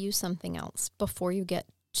tell you something else before you get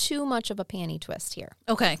too much of a panty twist here.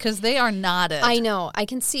 Okay, because they are knotted. I know. I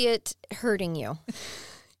can see it hurting you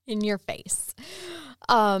in your face.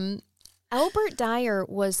 Albert Dyer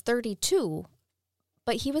was 32,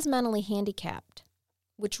 but he was mentally handicapped,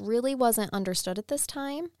 which really wasn't understood at this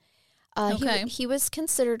time. He was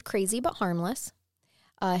considered crazy but harmless.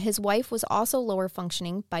 His wife was also lower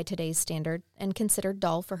functioning by today's standard and considered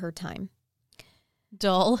dull for her time.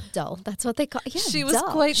 Dull. That's what they call. Yeah, she was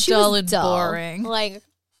quite dull and boring. Like,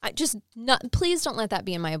 please don't let that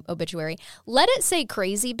be in my obituary. Let it say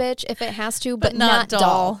crazy bitch if it has to, but not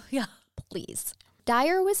dull. Yeah, please.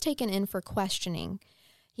 Dyer was taken in for questioning.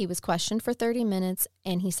 He was questioned for 30 minutes,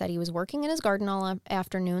 and he said he was working in his garden all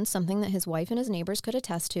afternoon, something that his wife and his neighbors could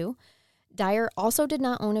attest to. Dyer also did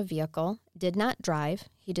not own a vehicle, did not drive.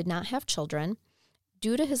 He did not have children.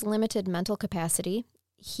 Due to his limited mental capacity,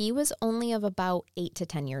 he was only of about 8 to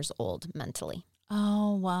 10 years old mentally.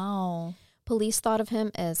 Oh, wow. Police thought of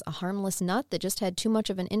him as a harmless nut that just had too much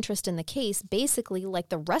of an interest in the case, basically like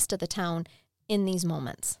the rest of the town in these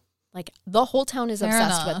moments. Like, the whole town is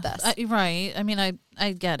obsessed with this. Right. I mean,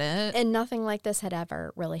 I get it. And nothing like this had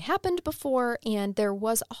ever really happened before. And there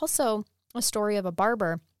was also a story of a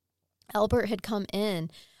barber. Albert had come in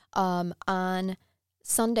on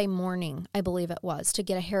Sunday morning, I believe it was, to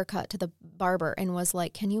get a haircut to the barber and was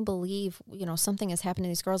like, can you believe, something has happened to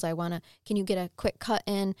these girls? Can you get a quick cut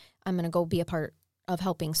in? I'm going to go be a part of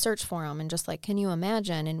helping search for them. And just like, can you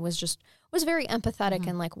imagine? And was very empathetic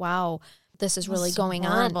and like, wow, this is really going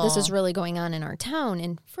on. This is really going on in our town.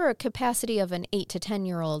 And for a capacity of an 8 to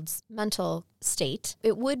 10-year-old's mental state,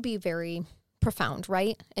 it would be very profound,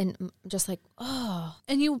 right? And just like, oh.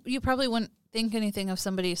 And you probably wouldn't think anything of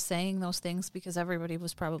somebody saying those things because everybody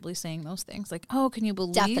was probably saying those things. Like, oh, can you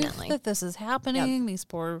believe that this is happening? Yep. These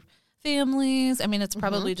poor families. I mean, it's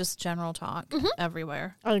probably just general talk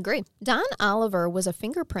everywhere. I agree. Don Oliver was a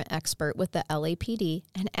fingerprint expert with the LAPD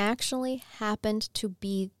and actually happened to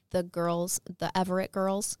be the Everett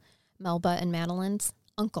girls, Melba and Madeline's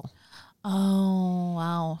uncle. Oh,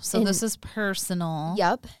 wow. So this is personal.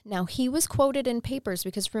 Yep. Now, he was quoted in papers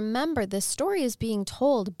because remember, this story is being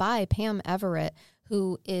told by Pam Everett,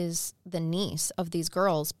 who is the niece of these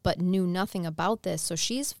girls, but knew nothing about this. So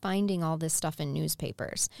she's finding all this stuff in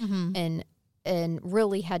newspapers and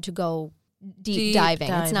really had to go deep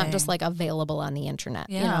diving. It's not just like available on the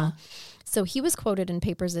internet, So he was quoted in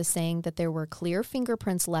papers as saying that there were clear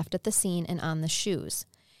fingerprints left at the scene and on the shoes.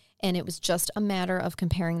 And it was just a matter of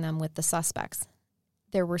comparing them with the suspects.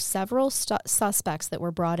 There were several suspects that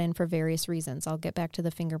were brought in for various reasons. I'll get back to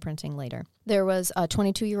the fingerprinting later. There was a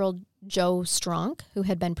 22-year-old Joe Stronk, who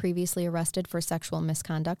had been previously arrested for sexual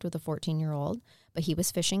misconduct with a 14-year-old, but he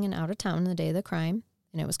was fishing and out of town the day of the crime,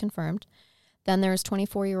 and it was confirmed. Then there was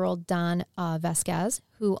 24-year-old Don Vasquez,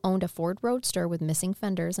 who owned a Ford Roadster with missing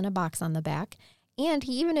fenders and a box on the back, and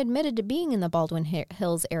he even admitted to being in the Baldwin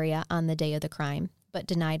Hills area on the day of the crime, but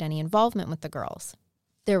denied any involvement with the girls.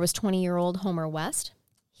 There was 20-year-old Homer West.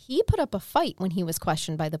 He put up a fight when he was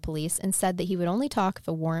questioned by the police and said that he would only talk if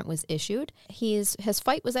a warrant was issued. His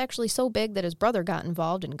fight was actually so big that his brother got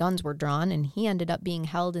involved and guns were drawn, and he ended up being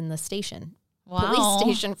held in the station. Wow. Police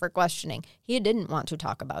station for questioning. He didn't want to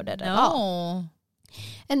talk about it at all.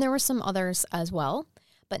 And there were some others as well,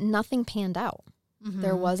 but nothing panned out.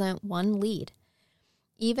 There wasn't one lead.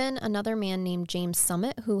 Even another man named James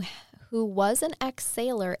Summit, who was an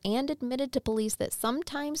ex-sailor and admitted to police that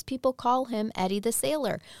sometimes people call him Eddie the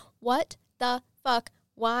Sailor. What the fuck?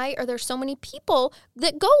 Why are there so many people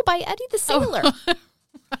that go by Eddie the Sailor?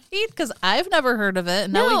 Right? Because I've never heard of it.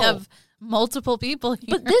 And now we have multiple people here.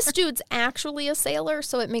 But this dude's actually a sailor,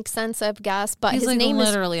 so it makes sense, I've guessed. But he's his like, name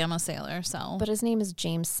literally, I'm a sailor, so. But his name is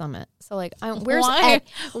James Summit. So, like,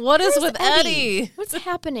 what is with Eddie? What's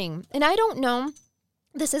happening? And I don't know.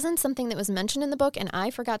 This isn't something that was mentioned in the book, and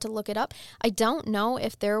I forgot to look it up. I don't know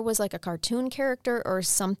if there was like a cartoon character or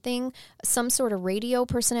something, some sort of radio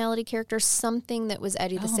personality character, something that was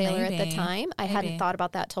Eddie the Sailor at the time. I hadn't thought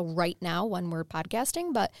about that till right now when we're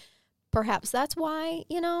podcasting, but perhaps that's why,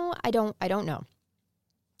 I don't know.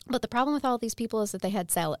 But the problem with all these people is that they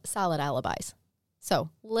had solid alibis. So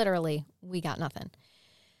literally, we got nothing.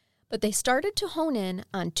 But they started to hone in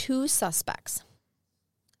on two suspects.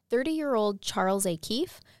 30-year-old Charles A.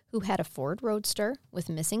 Keefe, who had a Ford Roadster with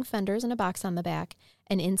missing fenders and a box on the back,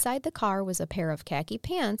 and inside the car was a pair of khaki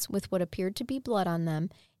pants with what appeared to be blood on them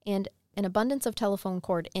and an abundance of telephone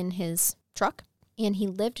cord in his truck. And he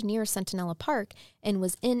lived near Centinela Park and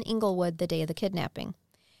was in Inglewood the day of the kidnapping.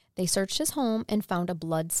 They searched his home and found a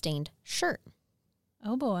blood-stained shirt.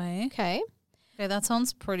 Oh, boy. Okay, that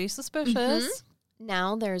sounds pretty suspicious.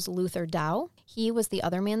 Now there's Luther Dow. He was the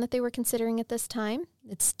other man that they were considering at this time.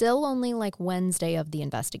 It's still only like Wednesday of the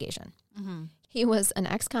investigation. He was an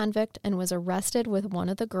ex-convict and was arrested with one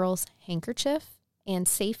of the girls' handkerchief and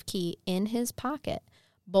safe key in his pocket,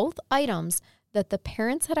 both items that the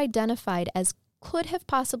parents had identified as could have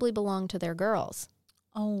possibly belonged to their girls.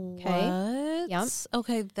 Oh, okay. What? Yep.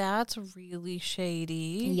 Okay, that's really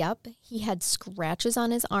shady. Yep. He had scratches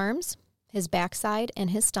on his arms, his backside,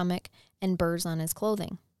 and his stomach, and burrs on his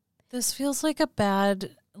clothing. This feels like a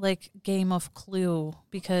bad game of Clue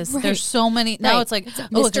because there's so many. Now it's like,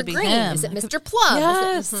 Mr. Green. Is it Mr. Plum?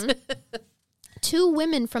 Yes. Two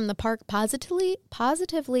women from the park positively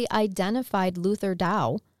identified Luther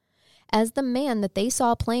Dow as the man that they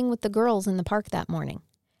saw playing with the girls in the park that morning.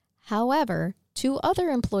 However, two other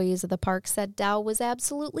employees of the park said Dow was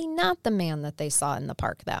absolutely not the man that they saw in the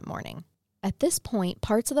park that morning. At this point,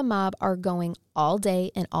 parts of the mob are going all day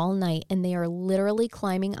and all night, and they are literally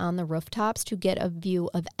climbing on the rooftops to get a view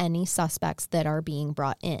of any suspects that are being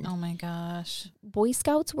brought in. Oh, my gosh. Boy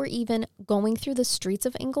Scouts were even going through the streets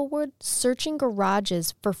of Inglewood, searching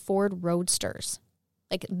garages for Ford Roadsters.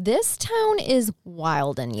 Like, this town is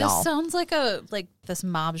wild, and y'all. This sounds like this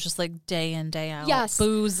mob's just like day in, day out. Yes.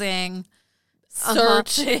 Boozing,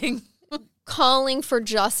 searching. Calling for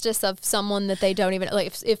justice of someone that they don't even,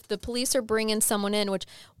 like, if the police are bringing someone in, which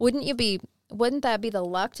wouldn't that be the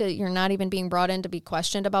luck to, you're not even being brought in to be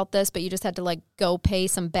questioned about this, but you just had to, like, go pay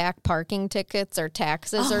some back parking tickets or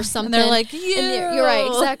taxes or something. And they're like, you're right,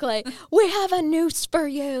 exactly. We have a noose for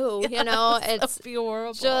you. You know, it's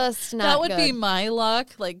horrible. just not That would good. be my luck,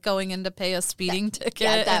 like going in to pay a speeding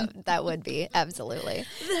ticket. Yeah, that would be, absolutely.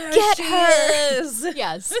 There Get she her. is.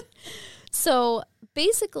 Yes. So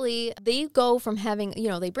basically, they go from having,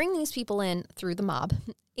 they bring these people in through the mob,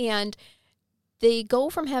 and they go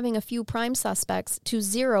from having a few prime suspects to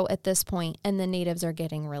 0 at this point, and the natives are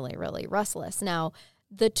getting really, really restless. Now,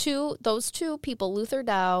 those two people, Luther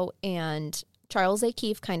Dow and Charles A.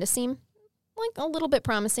 Keefe, kind of seem like a little bit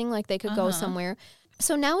promising, like they could go somewhere.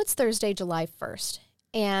 So now it's Thursday, July 1st,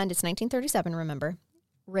 and it's 1937, remember.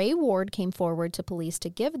 Ray Ward came forward to police to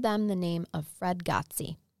give them the name of Fred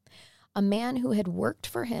Gotze, a man who had worked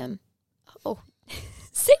for him. Oh,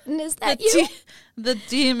 Satan, is that you? The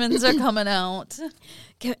demons are coming out.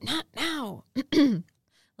 Not now.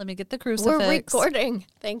 Let me get the crucifix. We're recording.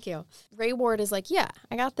 Thank you. Ray Ward is like, yeah,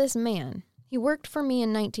 I got this man. He worked for me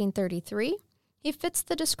in 1933. He fits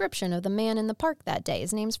the description of the man in the park that day.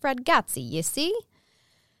 His name's Fred Gotze, you see?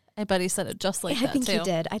 I bet he said it just like that, I think too. he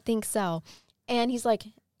did. I think so. And he's like,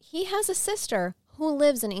 he has a sister who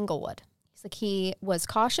lives in Inglewood. He's like, he was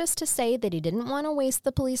cautious to say that he didn't want to waste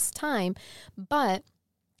the police's time, but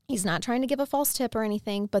he's not trying to give a false tip or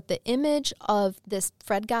anything, but the image of this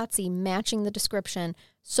Fred Gotze matching the description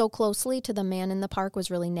so closely to the man in the park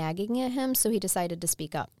was really nagging at him, so he decided to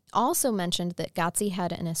speak up. Also mentioned that Gotze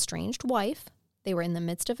had an estranged wife. They were in the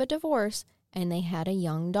midst of a divorce, and they had a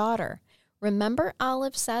young daughter. Remember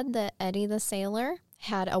Olive said that Eddie the sailor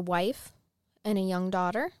had a wife and a young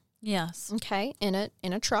daughter? Yes. Okay, in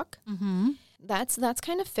a truck. Mm-hmm. That's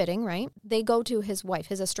kind of fitting, right? They go to his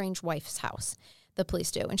estranged wife's house. The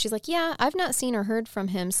police do. And she's like, yeah, I've not seen or heard from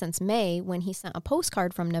him since May when he sent a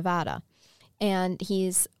postcard from Nevada. And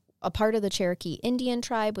he's a part of the Cherokee Indian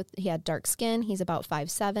tribe. He had dark skin. He's about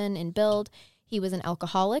 5'7" in build. He was an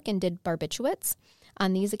alcoholic and did barbiturates.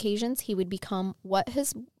 On these occasions, he would become what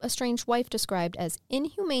his estranged wife described as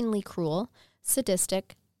inhumanely cruel,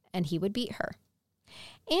 sadistic, and he would beat her.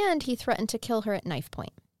 And he threatened to kill her at knife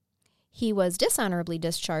point. He was dishonorably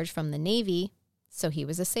discharged from the Navy, so he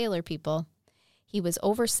was a sailor, people. He was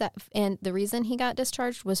oversexed, and the reason he got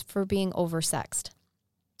discharged was for being oversexed.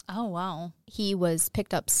 Oh, wow. He was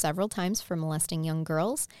picked up several times for molesting young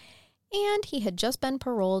girls, and he had just been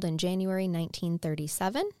paroled in January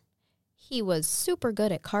 1937. He was super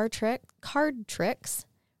good at card tricks,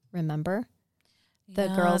 remember? The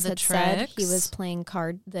girls had said he was playing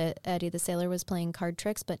that Eddie the sailor was playing card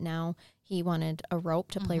tricks, but now he wanted a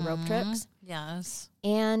rope to play rope tricks. Yes.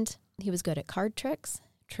 And he was good at card tricks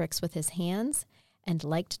with his hands, and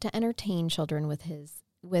liked to entertain children with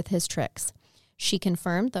his tricks. She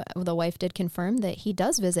confirmed, the wife did confirm, that he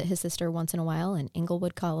does visit his sister once in a while in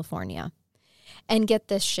Inglewood, California. And get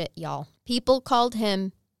this shit, y'all. People called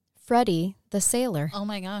him Freddie the Sailor. Oh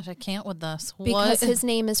my gosh, I can't with this. Because his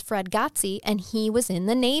name is Fred Gotze, and he was in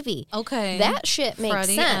the Navy. Okay. That shit makes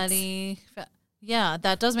Freddie, sense. Eddie. Yeah,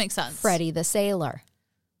 that does make sense. Freddie the Sailor.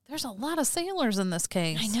 There's a lot of sailors in this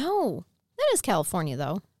case. I know. That is California,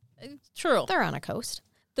 though. True. They're on a coast.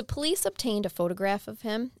 The police obtained a photograph of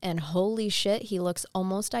him, and holy shit, he looks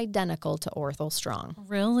almost identical to Orthel Strong.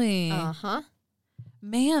 Really? Uh-huh.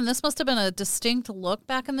 Man, this must have been a distinct look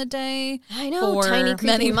back in the day. I know, for tiny creepy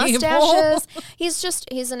many mustaches. people.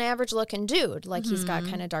 He's an average looking dude. Like, he's got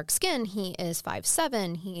kind of dark skin. He is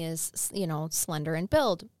 5'7". He is, slender in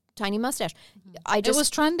build. Tiny mustache. It was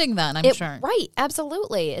trending then, I'm sure. Right,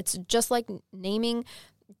 absolutely. It's just like naming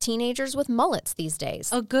teenagers with mullets these days.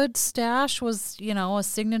 A good stash was, a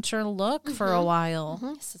signature look for a while.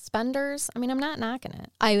 Mm-hmm. Suspenders. I mean, I'm not knocking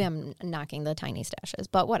it. I am knocking the tiny stashes,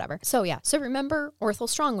 but whatever. So, yeah. So, remember, Orthel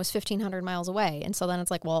Strong was 1,500 miles away. And so then it's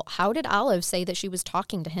like, well, how did Olive say that she was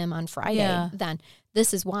talking to him on Friday then?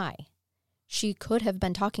 This is why. She could have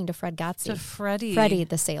been talking to Fred Gotze. To Freddie. Freddie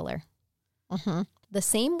the sailor. Mm-hmm. The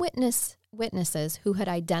same witnesses who had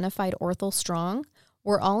identified Orthel Strong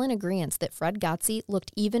were all in agreement that Fred Gotze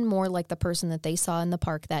looked even more like the person that they saw in the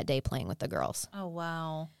park that day playing with the girls. Oh,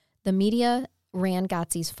 wow. The media ran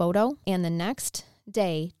Gotzi's photo, and the next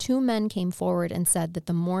day, 2 men came forward and said that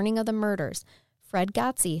the morning of the murders, Fred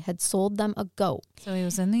Gotzi had sold them a goat. So he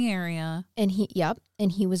was in the area. And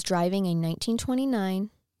he was driving a 1929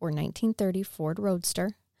 or 1930 Ford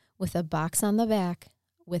Roadster with a box on the back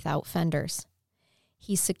without fenders.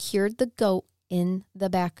 He secured the goat in the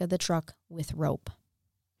back of the truck with rope.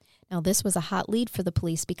 Now, this was a hot lead for the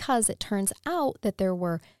police because it turns out that there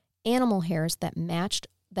were animal hairs that matched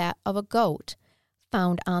that of a goat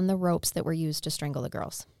found on the ropes that were used to strangle the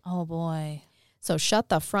girls. Oh, boy. So shut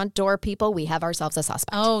the front door, people. We have ourselves a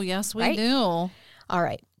suspect. Oh, yes, we do. All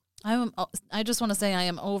right. I just want to say I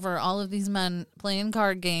am over all of these men playing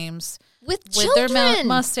card games with their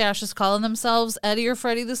mustaches, calling themselves Eddie or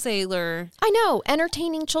Freddie the Sailor. I know,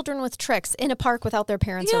 entertaining children with tricks in a park without their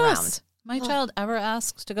parents around. My child ever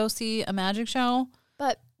asked to go see a magic show,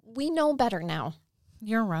 but we know better now.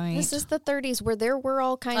 You're right. This is the 30s where there were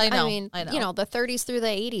all kinds. I know. The 30s through the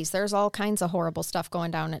 80s. There's all kinds of horrible stuff going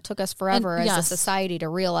down. It took us forever as a society to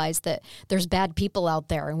realize that there's bad people out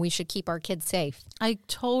there and we should keep our kids safe. I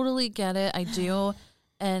totally get it. I do.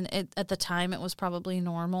 And at the time, it was probably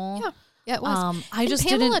normal. Yeah, it was.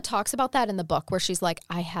 Pamela talks about that in the book where she's like,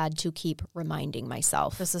 I had to keep reminding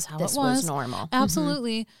myself this is how this it was normal.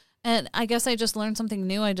 Absolutely. And I guess I just learned something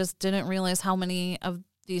new. I just didn't realize how many of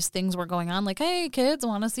these things were going on. Like, hey, kids,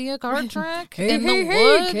 want to see a card track in the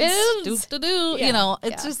woods? Kids. Yeah,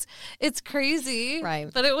 it's just, it's crazy. Right.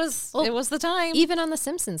 But it was the time. Even on The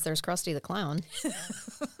Simpsons, there's Krusty the Clown.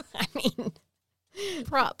 I mean,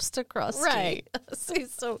 props to Krusty. Right.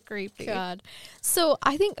 He's so creepy. God. So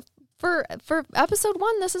I think for episode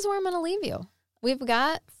 1, this is where I'm going to leave you. We've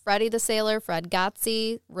got Freddie the Sailor. Fred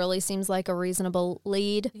Gotzi really seems like a reasonable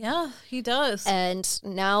lead. Yeah, he does. And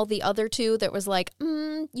now the other 2 that was like,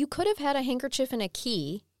 you could have had a handkerchief and a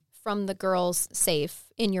key from the girl's safe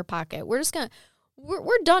in your pocket. We're just going to,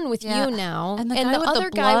 we're done with you now. And the other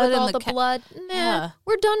guy with all the blood,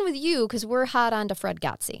 we're done with you because we're hot on to Fred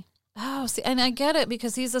Gotzi. Oh, see, and I get it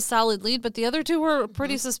because he's a solid lead, but the other 2 were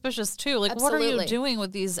pretty suspicious too. Like, Absolutely. What are you doing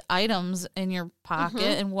with these items in your pocket,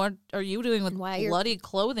 and what are you doing with bloody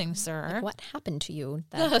clothing, sir? Like, what happened to you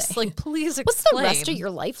that day? Like, please explain. What's the rest of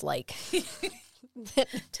your life like?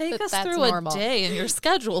 Take us through normal. A day in your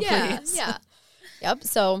schedule, please. Yeah. Yep.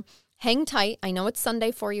 So hang tight. I know it's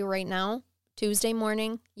Sunday for you right now. Tuesday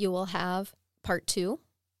morning, you will have part 2.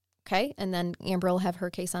 Okay, and then Amber will have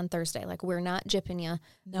her case on Thursday. Like, we're not gypping you,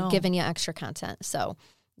 giving you extra content. So,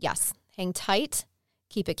 yes, hang tight,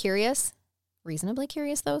 keep it curious, reasonably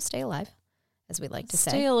curious, though. Stay alive, as we like to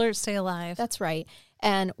say. Stay alert, stay alive. That's right.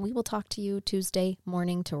 And we will talk to you Tuesday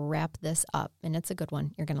morning to wrap this up. And it's a good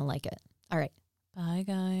one. You're going to like it. All right. Bye,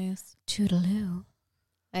 guys. Toodaloo.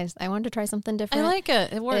 I wanted to try something different. I like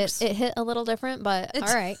it. It works. It hit a little different, but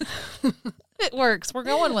all right. It works. We're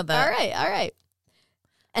going with it. All right.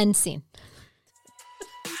 End scene.